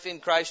and life in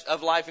Christ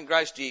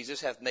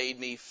Jesus hath made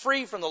me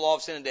free from the law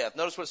of sin and death.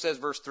 Notice what it says,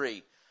 verse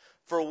 3.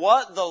 For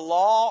what the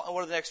law, and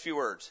what are the next few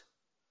words?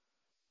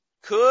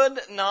 Could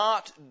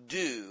not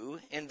do,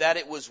 in that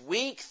it was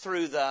weak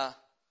through the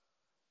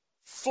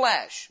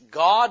flesh.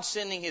 God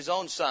sending his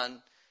own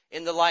Son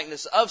in the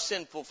likeness of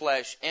sinful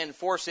flesh, and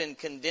for sin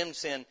condemned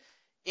sin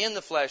in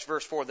the flesh.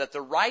 Verse 4, that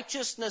the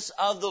righteousness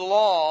of the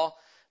law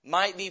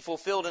might be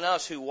fulfilled in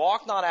us who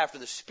walk not after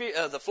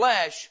the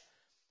flesh,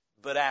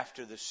 but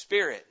after the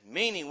Spirit.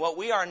 Meaning what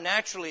we are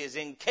naturally is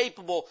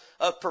incapable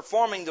of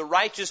performing the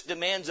righteous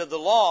demands of the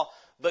law,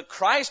 but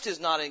Christ is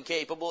not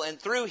incapable, and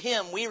through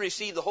him we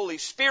receive the Holy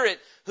Spirit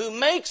who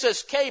makes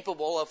us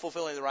capable of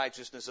fulfilling the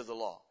righteousness of the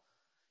law.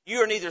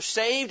 You are neither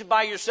saved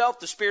by yourself,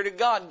 the Spirit of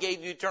God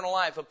gave you eternal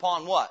life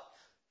upon what?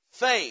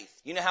 Faith.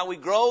 You know how we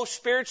grow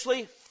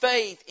spiritually?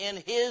 Faith in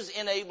his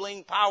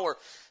enabling power.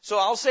 So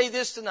I'll say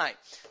this tonight.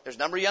 There's a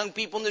number of young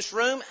people in this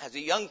room. As a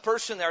young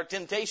person, there are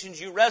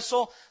temptations you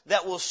wrestle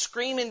that will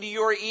scream into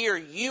your ear,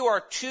 you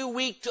are too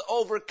weak to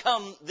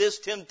overcome this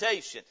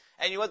temptation.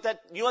 And you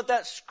know what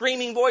that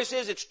screaming voice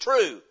is? It's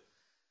true.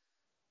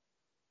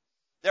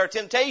 There are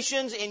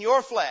temptations in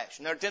your flesh,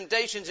 and there are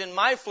temptations in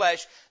my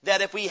flesh that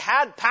if we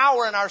had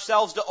power in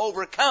ourselves to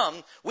overcome,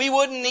 we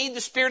wouldn't need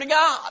the Spirit of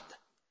God.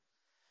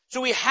 So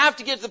we have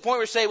to get to the point where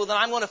we say, well, then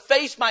I'm going to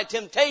face my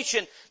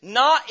temptation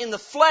not in the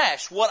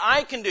flesh, what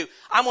I can do.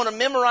 I'm going to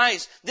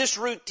memorize this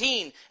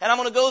routine, and I'm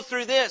going to go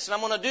through this, and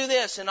I'm going to do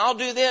this, and I'll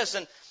do this,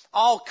 and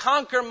I'll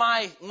conquer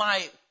my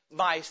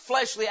by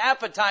fleshly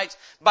appetites,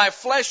 by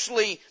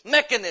fleshly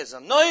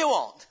mechanism. No, you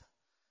won't.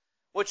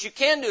 What you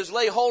can do is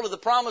lay hold of the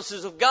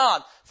promises of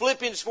God.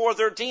 Philippians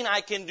 4:13,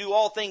 I can do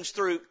all things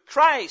through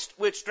Christ,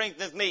 which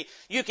strengtheneth me.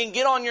 You can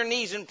get on your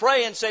knees and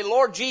pray and say,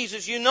 Lord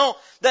Jesus, you know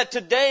that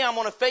today I'm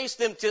going to face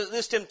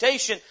this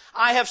temptation.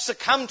 I have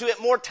succumbed to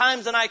it more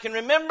times than I can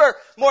remember,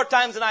 more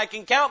times than I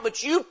can count.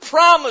 But you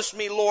promised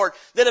me, Lord,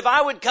 that if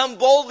I would come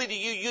boldly to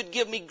you, you'd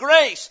give me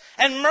grace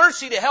and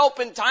mercy to help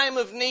in time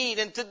of need.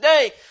 And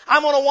today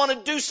I'm going to want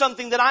to do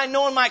something that I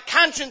know in my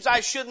conscience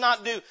I should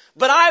not do.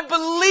 But I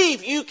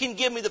believe you can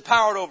give me the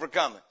power to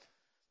overcome it.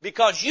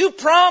 Because you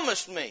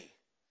promised me.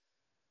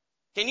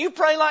 Can you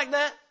pray like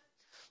that?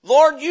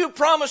 Lord, you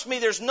promised me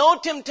there's no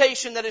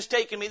temptation that has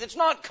taken me that's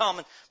not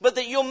common, but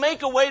that you'll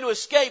make a way to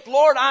escape.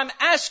 Lord, I'm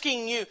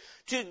asking you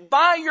to,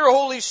 by your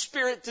Holy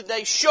Spirit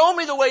today, show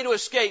me the way to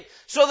escape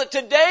so that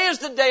today is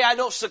the day I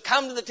don't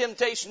succumb to the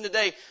temptation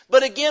today.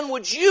 But again,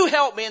 would you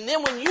help me? And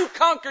then when you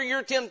conquer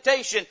your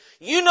temptation,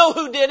 you know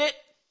who did it?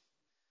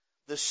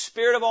 The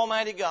Spirit of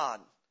Almighty God.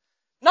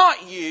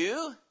 Not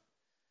you.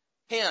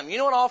 Him. You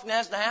know what often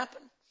has to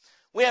happen?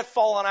 We have to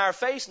fall on our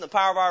face in the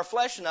power of our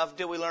flesh enough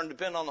until we learn to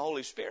depend on the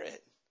Holy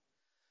Spirit.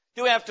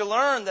 Do we have to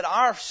learn that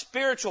our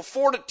spiritual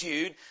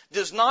fortitude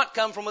does not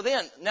come from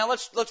within? Now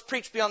let's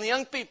preach beyond the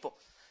young people.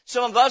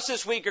 Some of us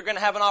this week are going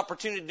to have an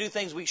opportunity to do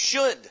things we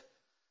should.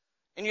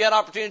 And you had an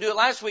opportunity to do it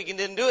last week and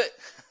didn't do it.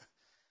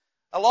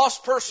 A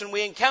lost person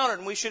we encountered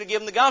and we should have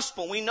given the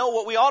gospel. We know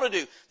what we ought to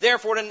do.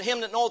 Therefore, to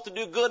him that knoweth to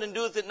do good and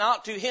doeth it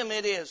not, to him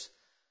it is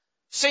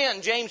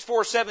sin. James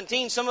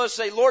 4:17. Some of us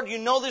say, Lord, you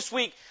know this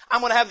week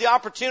I'm going to have the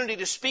opportunity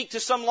to speak to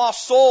some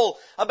lost soul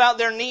about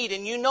their need.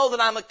 And you know that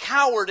I'm a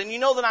coward. And you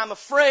know that I'm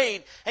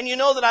afraid. And you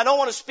know that I don't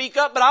want to speak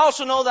up. But I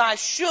also know that I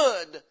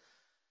should.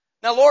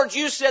 Now, Lord,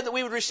 you said that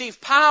we would receive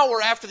power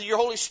after your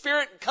Holy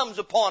Spirit comes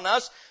upon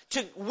us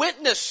to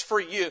witness for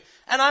you.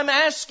 And I'm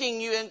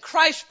asking you in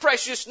Christ's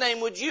precious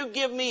name, would you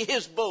give me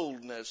his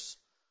boldness?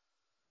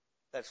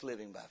 That's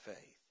living by faith.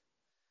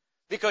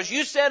 Because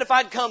you said if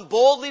I'd come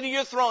boldly to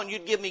your throne,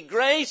 you'd give me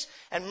grace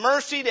and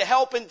mercy to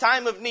help in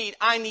time of need.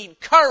 I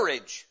need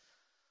courage.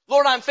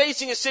 Lord, I'm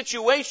facing a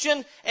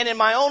situation, and in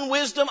my own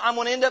wisdom, I'm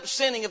going to end up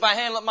sinning if I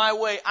handle it my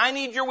way. I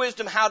need your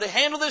wisdom how to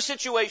handle this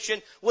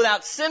situation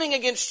without sinning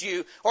against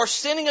you or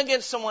sinning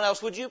against someone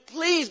else. Would you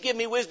please give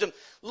me wisdom?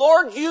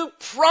 Lord, you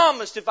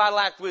promised if I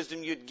lacked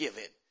wisdom, you'd give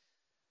it.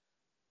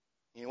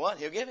 You know what?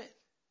 He'll give it.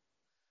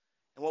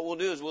 And what we'll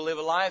do is we'll live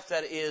a life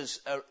that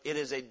is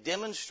a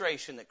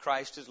demonstration that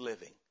Christ is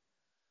living.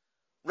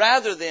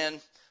 Rather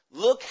than,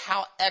 look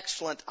how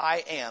excellent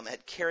I am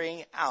at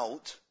carrying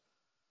out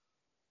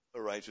a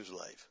righteous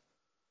life.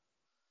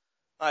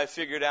 I have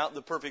figured out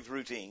the perfect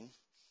routine.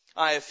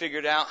 I have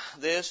figured out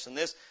this and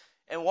this.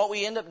 And what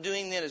we end up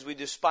doing then is we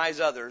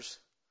despise others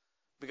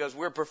because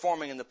we're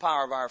performing in the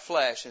power of our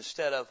flesh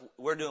instead of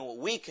we're doing what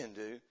we can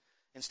do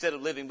instead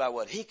of living by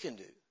what he can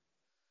do.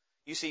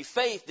 You see,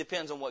 faith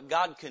depends on what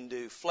God can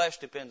do. Flesh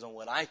depends on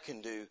what I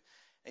can do.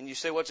 And you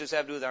say, what's this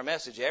have to do with our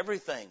message?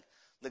 Everything.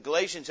 The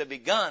Galatians had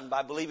begun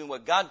by believing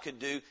what God could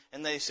do.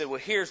 And they said, well,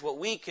 here's what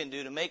we can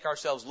do to make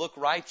ourselves look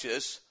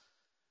righteous.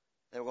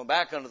 They were going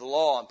back under the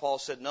law. And Paul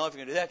said, no, if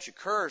you're going to do that, you're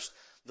cursed.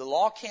 The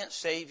law can't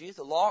save you.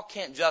 The law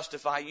can't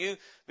justify you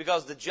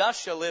because the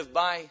just shall live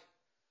by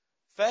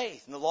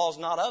faith. And the law is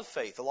not of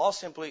faith. The law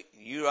simply,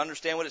 you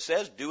understand what it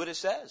says, do what it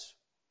says,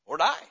 or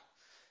die.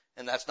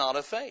 And that's not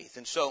of faith.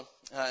 And so,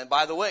 and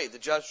by the way, the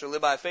just shall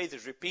live by faith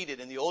is repeated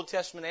in the Old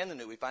Testament and the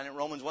New. We find it in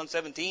Romans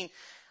 1:17.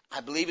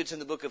 I believe it's in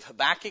the book of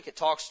Habakkuk. It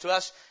talks to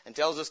us and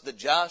tells us the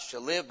just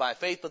shall live by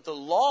faith. But the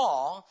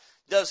law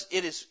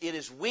it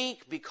is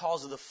weak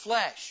because of the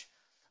flesh.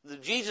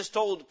 Jesus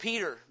told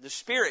Peter, the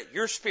Spirit,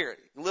 your spirit,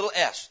 little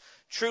s,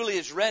 truly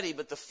is ready,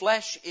 but the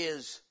flesh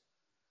is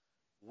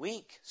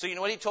weak. So you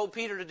know what he told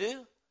Peter to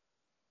do?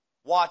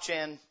 Watch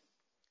and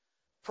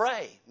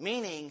pray,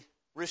 meaning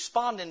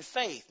respond in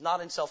faith,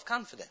 not in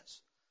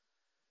self-confidence.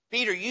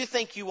 Peter, you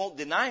think you won't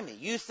deny me.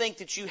 You think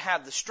that you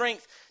have the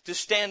strength to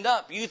stand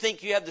up. You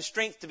think you have the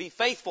strength to be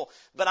faithful.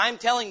 But I'm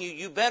telling you,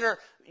 you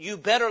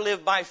better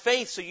live by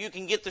faith so you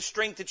can get the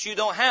strength that you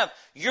don't have.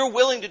 You're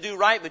willing to do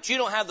right, but you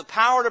don't have the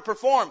power to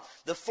perform.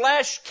 The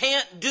flesh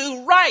can't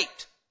do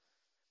right.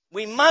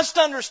 We must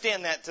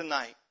understand that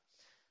tonight.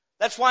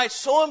 That's why it's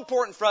so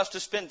important for us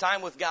to spend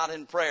time with God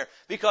in prayer.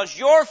 Because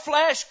your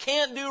flesh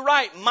can't do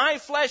right. My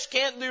flesh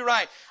can't do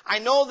right. I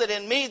know that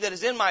in me that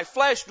is in my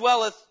flesh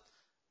dwelleth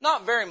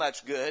not very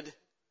much good.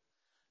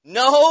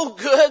 No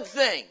good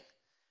thing.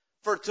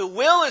 For to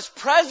will is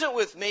present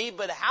with me,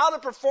 but how to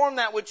perform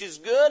that which is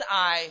good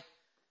I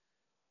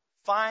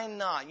find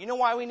not. You know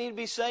why we need to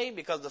be saved?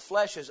 Because the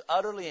flesh is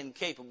utterly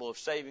incapable of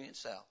saving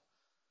itself.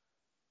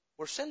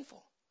 We're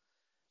sinful.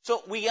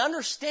 So we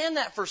understand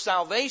that for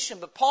salvation,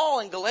 but Paul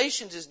in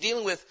Galatians is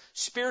dealing with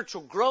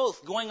spiritual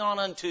growth going on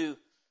unto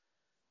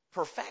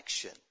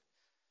perfection.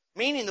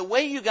 Meaning the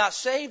way you got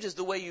saved is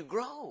the way you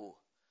grow.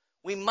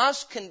 We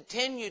must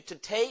continue to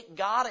take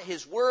God at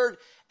His Word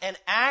and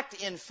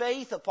act in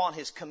faith upon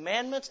His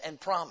commandments and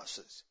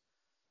promises.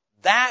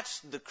 That's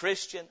the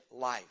Christian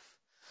life.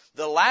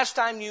 The last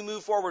time you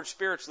move forward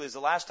spiritually is the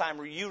last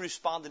time you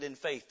responded in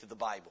faith to the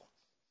Bible.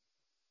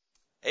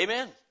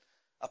 Amen.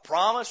 A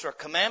promise or a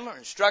commandment or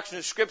instruction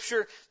of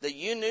Scripture that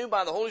you knew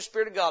by the Holy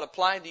Spirit of God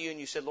applied to you, and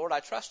you said, Lord, I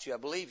trust you, I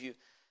believe you,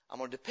 I'm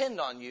going to depend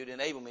on you to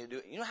enable me to do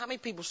it. You know how many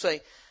people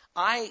say,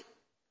 I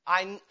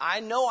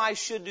know I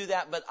should do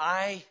that, but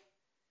I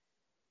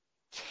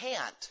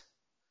can't.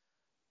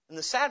 And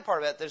the sad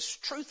part of that, there's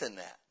truth in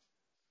that.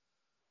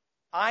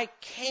 I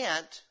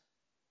can't,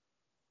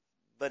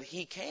 but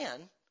He can.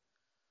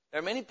 There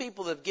are many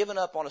people that have given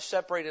up on a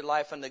separated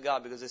life unto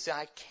God because they say,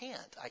 I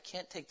can't. I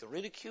can't take the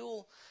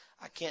ridicule.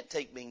 I can't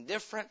take being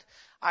different.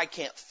 I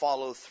can't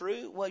follow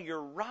through. Well,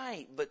 you're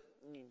right, but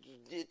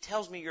it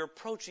tells me you're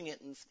approaching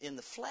it in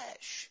the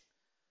flesh.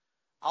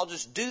 I'll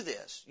just do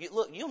this.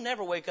 Look, you'll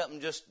never wake up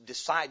and just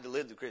decide to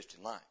live the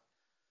Christian life.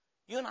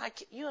 You and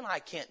I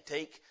can't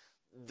take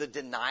the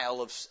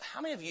denial of...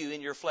 How many of you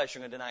in your flesh are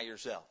going to deny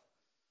yourself?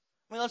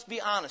 I mean, let's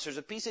be honest. There's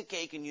a piece of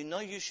cake and you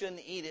know you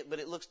shouldn't eat it, but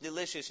it looks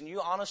delicious, and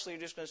you honestly are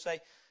just going to say,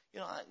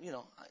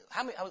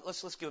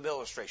 let's give an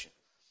illustration.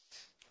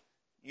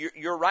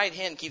 Your right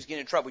hand keeps getting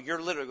in trouble. You're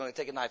literally going to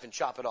take a knife and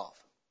chop it off.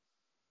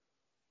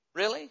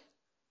 Really?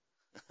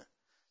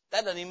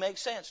 That doesn't even make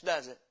sense,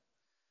 does it?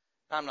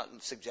 I'm not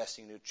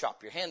suggesting you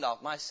chop your hand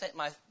off. My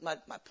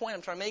point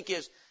I'm trying to make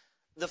is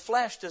the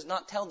flesh does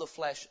not tell the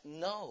flesh,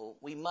 no,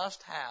 we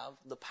must have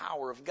the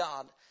power of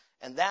God.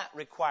 And that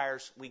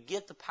requires, we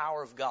get the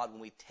power of God when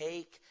we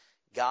take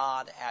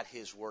God at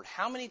His word.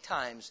 How many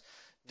times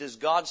does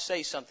God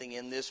say something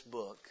in this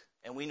book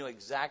and we know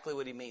exactly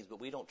what He means, but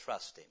we don't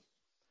trust Him?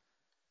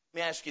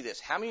 Let me ask you this.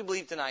 How many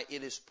believe tonight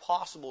it is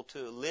possible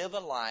to live a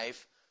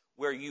life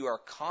where you are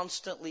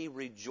constantly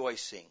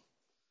rejoicing?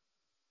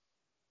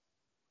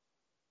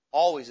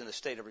 Always in a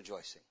state of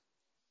rejoicing.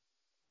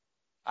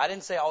 I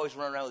didn't say always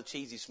run around with a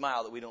cheesy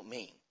smile that we don't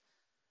mean.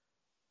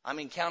 I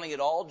mean counting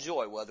it all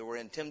joy, whether we're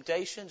in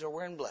temptations or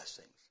we're in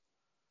blessings.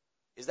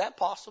 Is that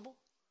possible?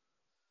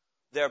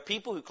 There are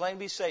people who claim to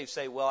be saved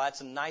say, well,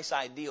 that's a nice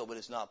ideal, but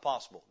it's not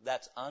possible.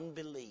 That's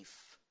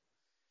unbelief.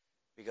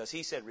 Because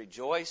He said,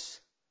 rejoice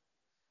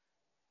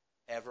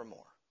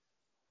evermore.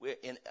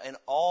 In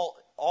all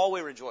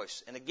we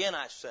rejoice. And again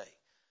I say,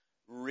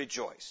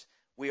 rejoice.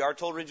 We are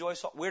told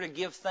rejoice. We're to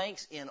give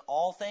thanks in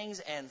all things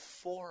and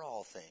for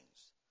all things.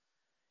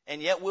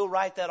 And yet we'll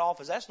write that off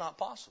as that's not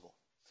possible.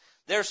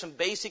 There are some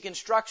basic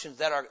instructions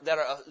that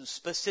are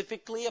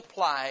specifically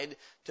applied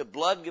to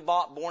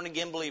blood-bought,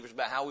 born-again believers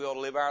about how we ought to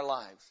live our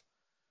lives.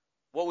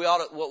 What we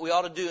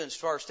ought to do as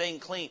far as staying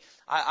clean.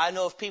 I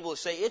know of people who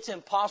say it's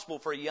impossible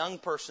for a young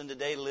person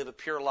today to live a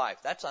pure life.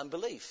 That's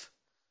unbelief.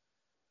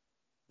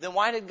 Then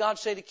why did God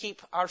say to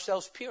keep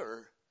ourselves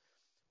pure?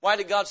 Why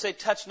did God say,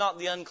 touch not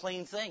the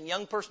unclean thing?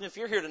 Young person, if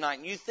you're here tonight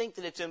and you think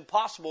that it's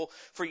impossible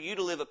for you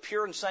to live a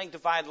pure and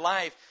sanctified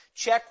life,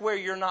 check where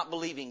you're not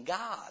believing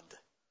God.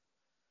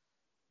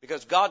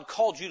 Because God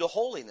called you to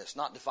holiness,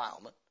 not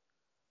defilement,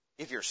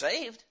 if you're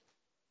saved.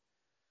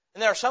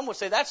 And there are some who would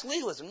say, that's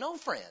legalism. No,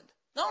 friend.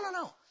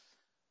 No.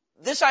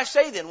 This I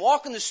say then,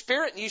 walk in the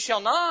Spirit and you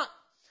shall not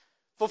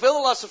fulfill the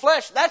lust of the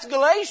flesh. That's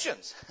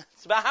Galatians.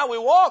 It's about how we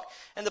walk.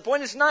 And the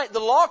point is tonight, the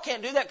law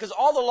can't do that because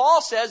all the law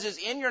says is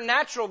in your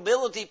natural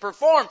ability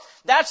perform.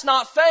 That's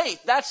not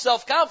faith. That's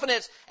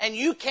self-confidence. And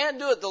you can't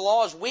do it. The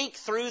law is weak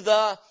through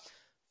the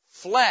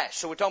flesh.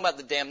 So we're talking about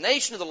the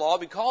damnation of the law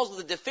because of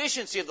the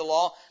deficiency of the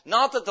law.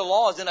 Not that the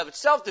law is in of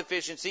itself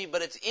deficiency,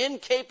 but it's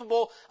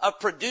incapable of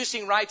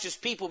producing righteous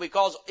people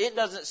because it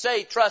doesn't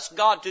say trust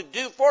God to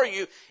do for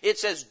you. It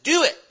says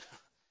do it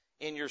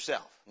in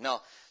yourself. No,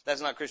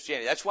 that's not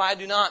Christianity. That's why I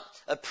do not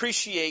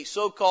appreciate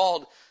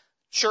so-called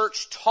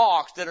church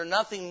talks that are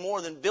nothing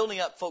more than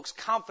building up folks'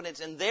 confidence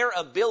in their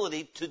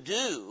ability to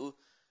do.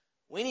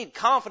 We need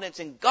confidence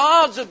in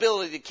God's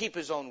ability to keep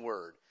His own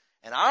word.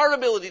 And our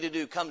ability to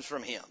do comes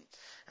from Him.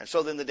 And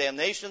so then the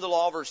damnation of the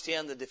law, verse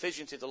 10, the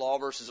deficiency of the law,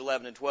 verses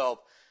 11 and 12,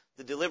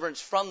 the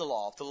deliverance from the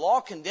law. If the law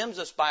condemns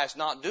us by us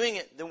not doing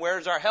it, then where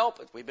is our help?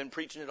 We've been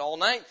preaching it all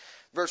night.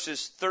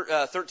 Verses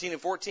 13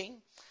 and 14.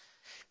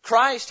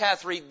 Christ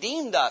hath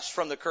redeemed us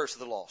from the curse of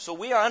the law. So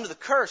we are under the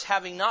curse,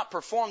 having not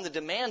performed the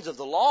demands of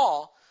the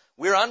law.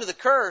 We're under the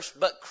curse,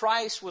 but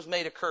Christ was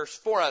made a curse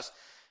for us.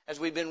 As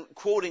we've been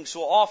quoting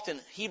so often,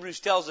 Hebrews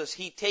tells us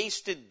He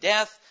tasted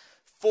death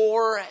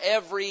for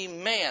every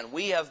man.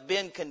 We have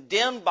been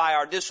condemned by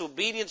our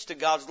disobedience to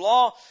God's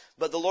law,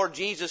 but the Lord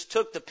Jesus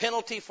took the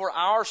penalty for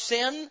our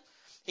sin.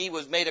 He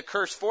was made a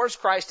curse for us.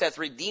 Christ hath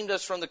redeemed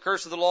us from the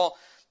curse of the law,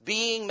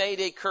 being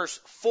made a curse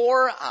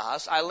for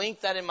us. I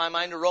link that in my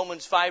mind to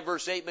Romans 5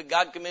 verse 8, but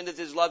God commendeth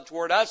His love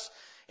toward us,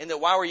 in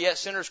that while we're yet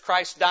sinners,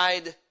 Christ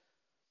died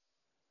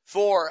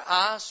for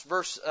us.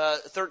 Verse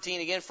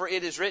 13 again, for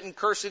it is written,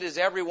 cursed is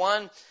every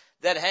one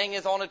that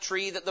hangeth on a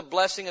tree, that the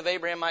blessing of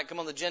Abraham might come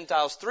on the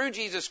Gentiles through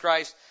Jesus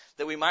Christ,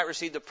 that we might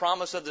receive the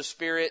promise of the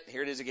Spirit,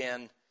 here it is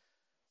again,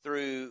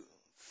 through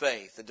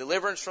faith. The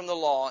deliverance from the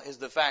law is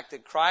the fact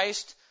that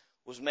Christ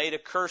was made a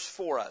curse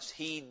for us.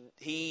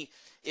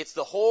 It's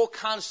the whole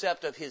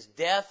concept of His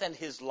death and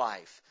His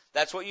life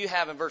That's what you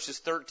have in verses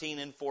 13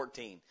 and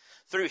 14.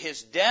 Through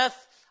his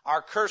death,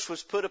 our curse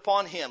was put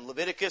upon him.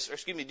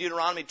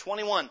 Deuteronomy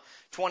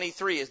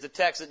 21:23 is the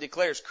text that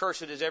declares,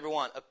 cursed is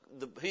everyone.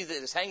 He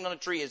that is hanged on a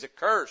tree is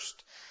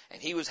accursed.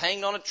 And he was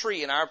hanged on a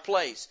tree in our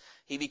place.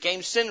 He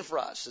became sin for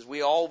us, as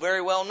we all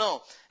very well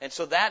know. And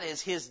so that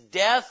is his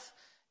death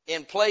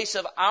in place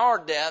of our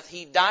death.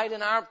 He died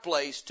in our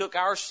place, took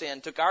our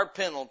sin, took our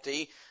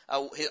penalty.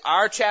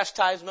 Our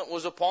chastisement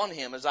was upon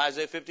him, as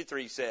Isaiah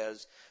 53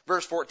 says.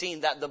 Verse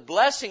 14, that the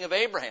blessing of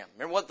Abraham,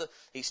 remember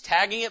he's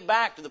tagging it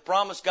back to the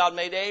promise God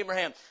made to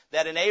Abraham,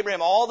 that in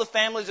Abraham all the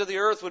families of the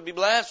earth would be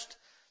blessed,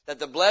 that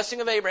the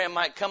blessing of Abraham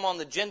might come on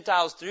the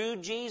Gentiles through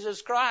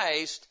Jesus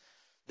Christ,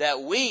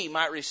 that we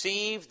might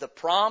receive the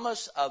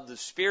promise of the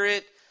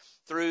Spirit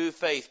through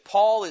faith.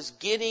 Paul is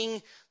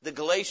getting the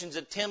Galatians'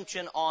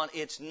 attention on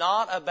it's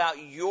not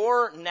about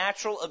your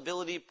natural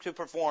ability to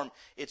perform.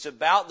 It's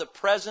about the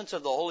presence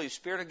of the Holy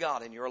Spirit of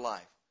God in your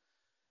life.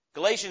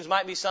 Galatians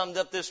might be summed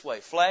up this way,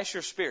 flesh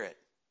or spirit.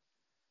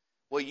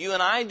 What you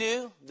and I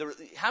do,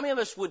 how many of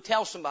us would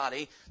tell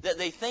somebody that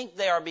they think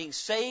they are being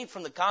saved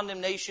from the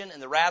condemnation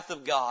and the wrath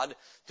of God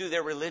through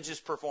their religious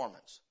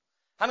performance?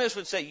 How many of us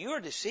would say, you are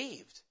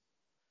deceived?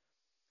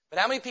 But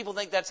how many people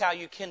think that's how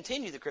you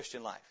continue the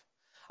Christian life?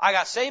 I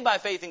got saved by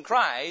faith in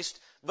Christ,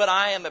 but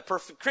I am a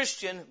perfect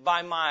Christian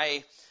by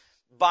my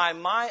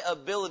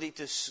ability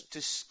to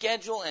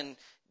schedule and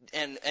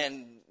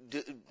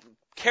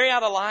carry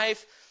out a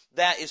life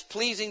that is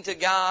pleasing to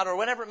God, or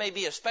whatever it may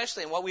be,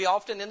 especially. And what we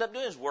often end up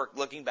doing is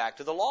looking back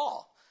to the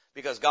law,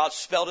 because God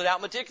spelled it out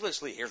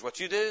meticulously. Here's what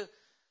you do.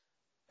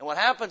 And what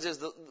happens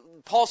is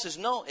Paul says,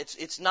 no,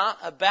 it's not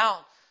about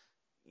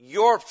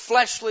your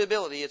fleshly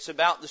ability. It's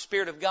about the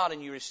Spirit of God,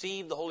 and you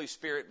receive the Holy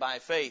Spirit by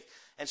faith.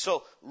 And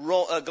so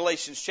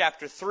Galatians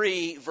chapter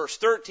 3, verse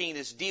 13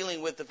 is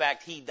dealing with the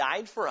fact he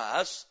died for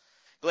us.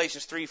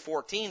 Galatians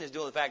 3:14 is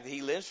dealing with the fact that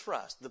he lives for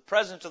us. The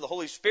presence of the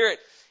Holy Spirit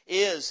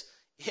is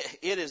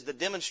the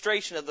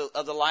demonstration of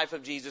the life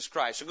of Jesus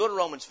Christ. So go to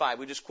Romans 5.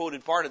 We just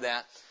quoted part of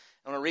that.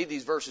 I'm going to read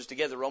these verses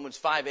together. Romans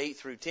 5, 8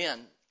 through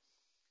 10.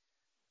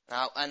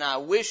 And I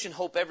wish and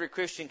hope every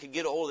Christian could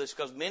get a hold of this,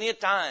 because many a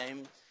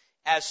time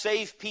as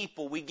saved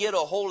people, we get a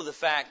hold of the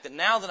fact that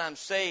now that I'm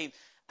saved,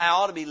 I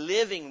ought to be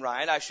living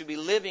right. I should be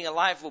living a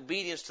life of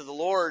obedience to the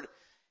Lord.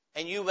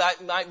 And you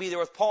might be there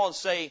with Paul and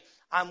say,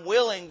 I'm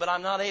willing, but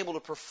I'm not able to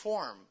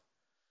perform.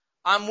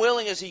 I'm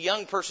willing as a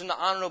young person to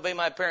honor and obey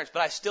my parents,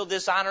 but I still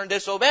dishonor and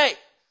disobey.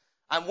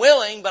 I'm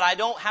willing, but I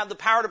don't have the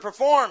power to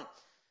perform.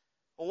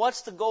 Well,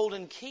 what's the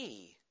golden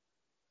key?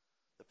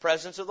 The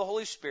presence of the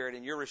Holy Spirit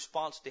and your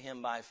response to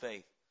Him by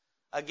faith.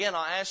 Again,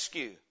 I'll ask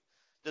you,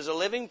 does a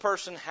living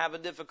person have a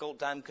difficult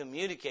time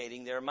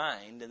communicating their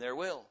mind and their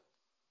will?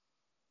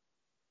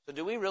 So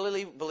do we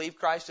really believe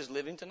Christ is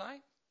living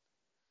tonight?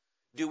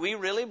 Do we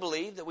really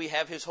believe that we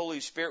have His Holy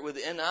Spirit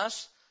within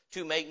us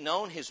to make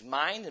known His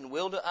mind and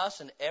will to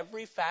us in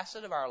every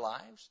facet of our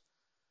lives?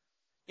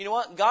 You know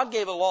what? God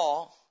gave a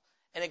law,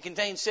 and it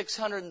contains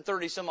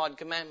 630 some odd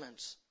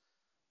commandments,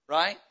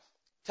 right?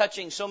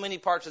 Touching so many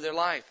parts of their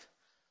life.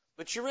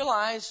 But you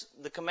realize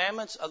the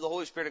commandments of the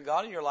Holy Spirit of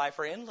God in your life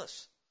are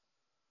endless.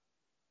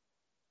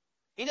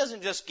 He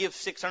doesn't just give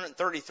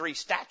 633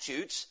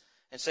 statutes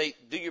and say,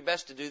 do your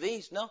best to do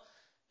these. No.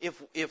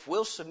 If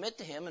we'll submit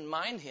to Him and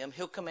mind Him,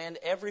 He'll command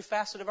every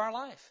facet of our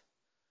life.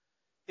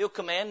 He'll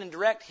command and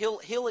direct. He'll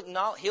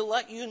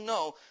let you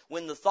know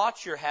when the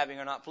thoughts you're having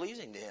are not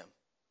pleasing to Him.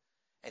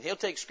 And He'll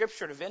take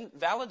Scripture to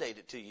validate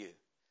it to you.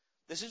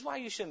 This is why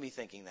you shouldn't be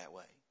thinking that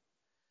way.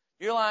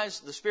 You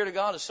realize the Spirit of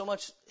God is so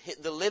much,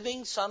 the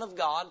living Son of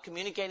God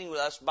communicating with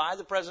us by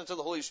the presence of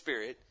the Holy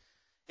Spirit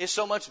is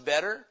so much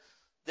better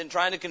than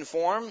trying to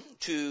conform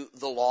to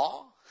the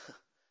law.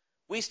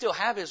 We still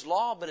have His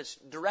law, but it's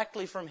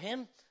directly from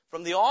Him,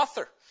 from the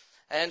author.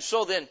 And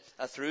so then,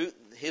 through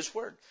His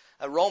Word.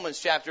 Romans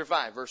chapter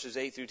 5, verses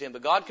 8 through 10.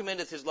 But God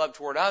commendeth His love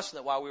toward us, and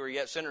that while we were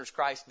yet sinners,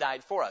 Christ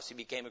died for us. He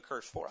became a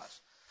curse for us.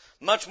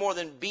 Much more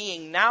than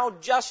being now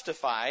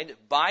justified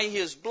by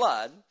His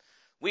blood,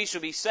 we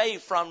shall be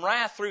saved from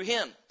wrath through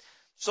Him.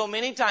 So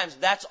many times,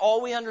 that's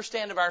all we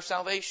understand of our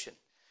salvation.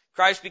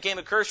 Christ became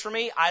a curse for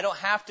me. I don't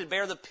have to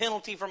bear the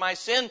penalty for my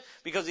sin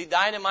because He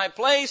died in my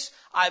place.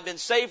 I've been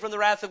saved from the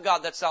wrath of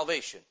God. That's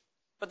salvation.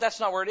 But that's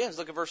not where it ends.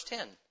 Look at verse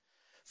 10.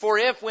 For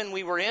if when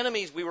we were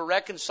enemies, we were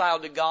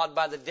reconciled to God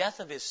by the death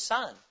of His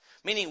Son,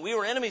 meaning we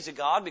were enemies of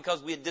God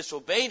because we had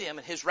disobeyed Him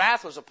and His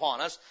wrath was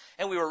upon us,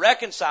 and we were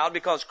reconciled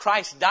because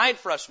Christ died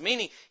for us,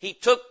 meaning He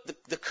took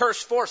the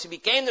curse for us. He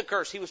became the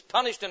curse. He was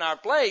punished in our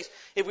place.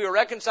 If we were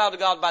reconciled to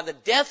God by the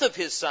death of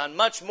His Son,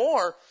 much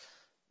more,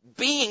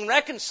 being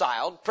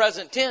reconciled,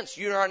 present tense,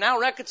 you are now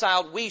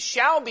reconciled, we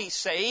shall be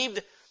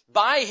saved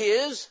by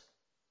His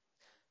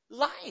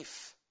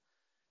life.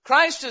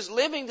 Christ is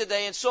living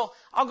today, and so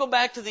I'll go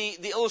back to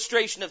the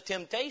illustration of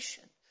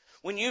temptation.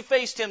 When you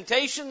face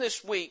temptation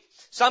this week,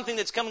 something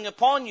that's coming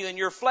upon you and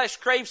your flesh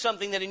craves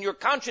something that in your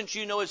conscience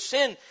you know is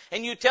sin,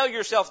 and you tell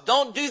yourself,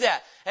 don't do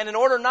that. And in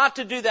order not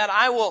to do that,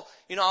 I'll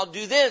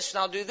do this and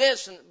I'll do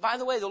this. And by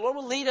the way, the Lord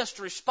will lead us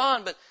to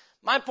respond, but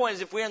My point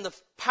is, if we're in the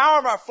power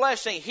of our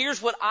flesh saying,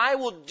 here's what I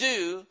will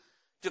do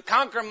to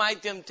conquer my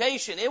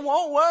temptation, it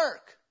won't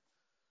work.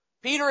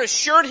 Peter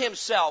assured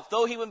himself,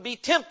 though he would be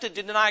tempted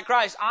to deny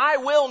Christ, I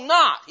will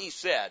not, he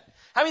said.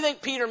 How do you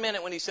think Peter meant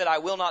it when he said, I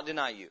will not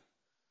deny you?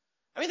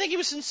 How do you think he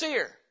was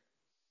sincere?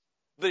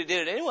 But he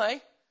did it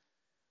anyway.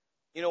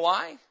 You know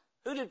why?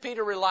 Who did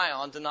Peter rely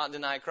on to not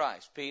deny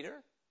Christ? Peter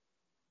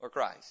or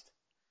Christ?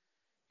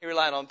 He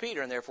relied on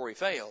Peter, and therefore he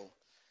failed.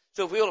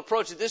 So if we will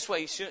approach it this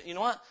way, you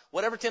know what?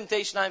 Whatever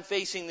temptation I'm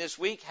facing this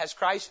week, has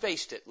Christ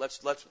faced it?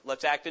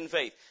 Let's act in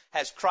faith.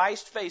 Has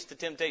Christ faced the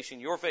temptation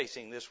you're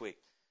facing this week?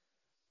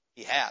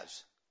 He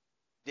has.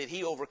 Did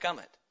he overcome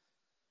it?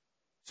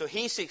 So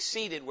he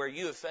succeeded where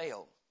you have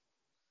failed.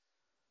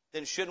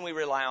 Then shouldn't we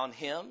rely on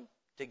him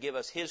to give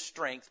us his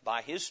strength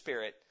by his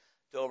Spirit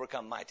to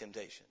overcome my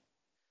temptation?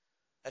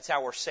 That's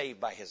how we're saved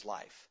by his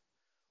life.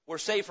 We're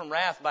saved from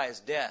wrath by his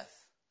death.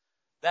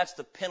 That's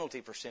the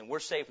penalty for sin. We're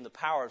saved from the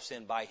power of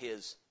sin by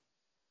his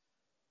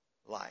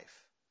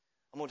life.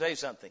 I'm going to tell you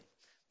something.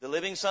 The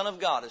living Son of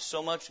God is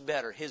so much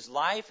better. His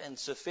life and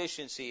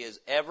sufficiency is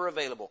ever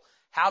available.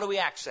 How do we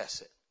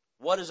access it?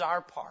 What is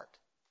our part?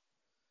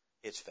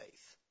 It's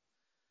faith.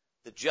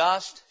 The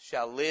just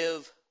shall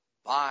live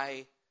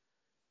by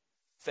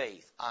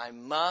faith. I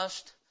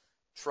must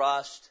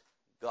trust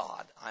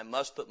God. I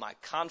must put my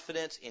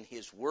confidence in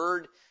his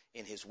word,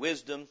 in his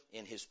wisdom,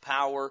 in his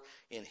power,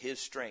 in his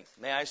strength.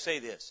 May I say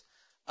this?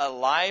 A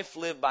life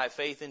lived by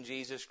faith in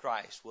Jesus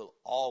Christ will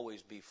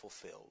always be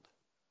fulfilled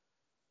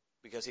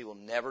because he will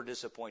never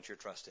disappoint your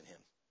trust in him.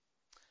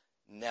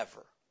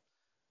 Never.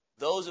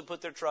 Those who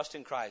put their trust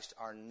in Christ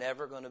are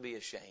never going to be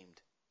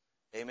ashamed.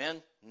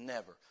 Amen?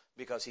 Never.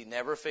 Because he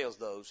never fails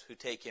those who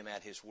take him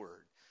at his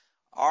word.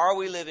 Are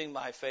we living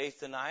by faith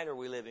tonight, or are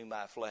we living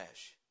by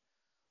flesh?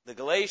 The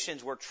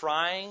Galatians were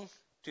trying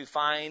to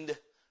find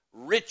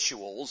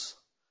rituals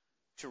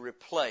to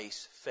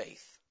replace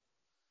faith.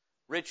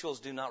 Rituals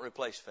do not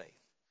replace faith.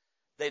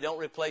 They don't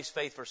replace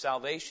faith for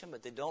salvation,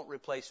 but they don't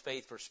replace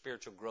faith for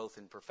spiritual growth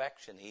and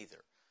perfection either.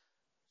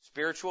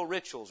 Spiritual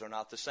rituals are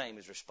not the same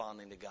as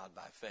responding to God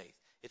by faith.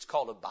 It's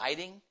called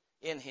abiding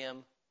in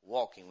him,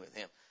 walking with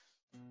him.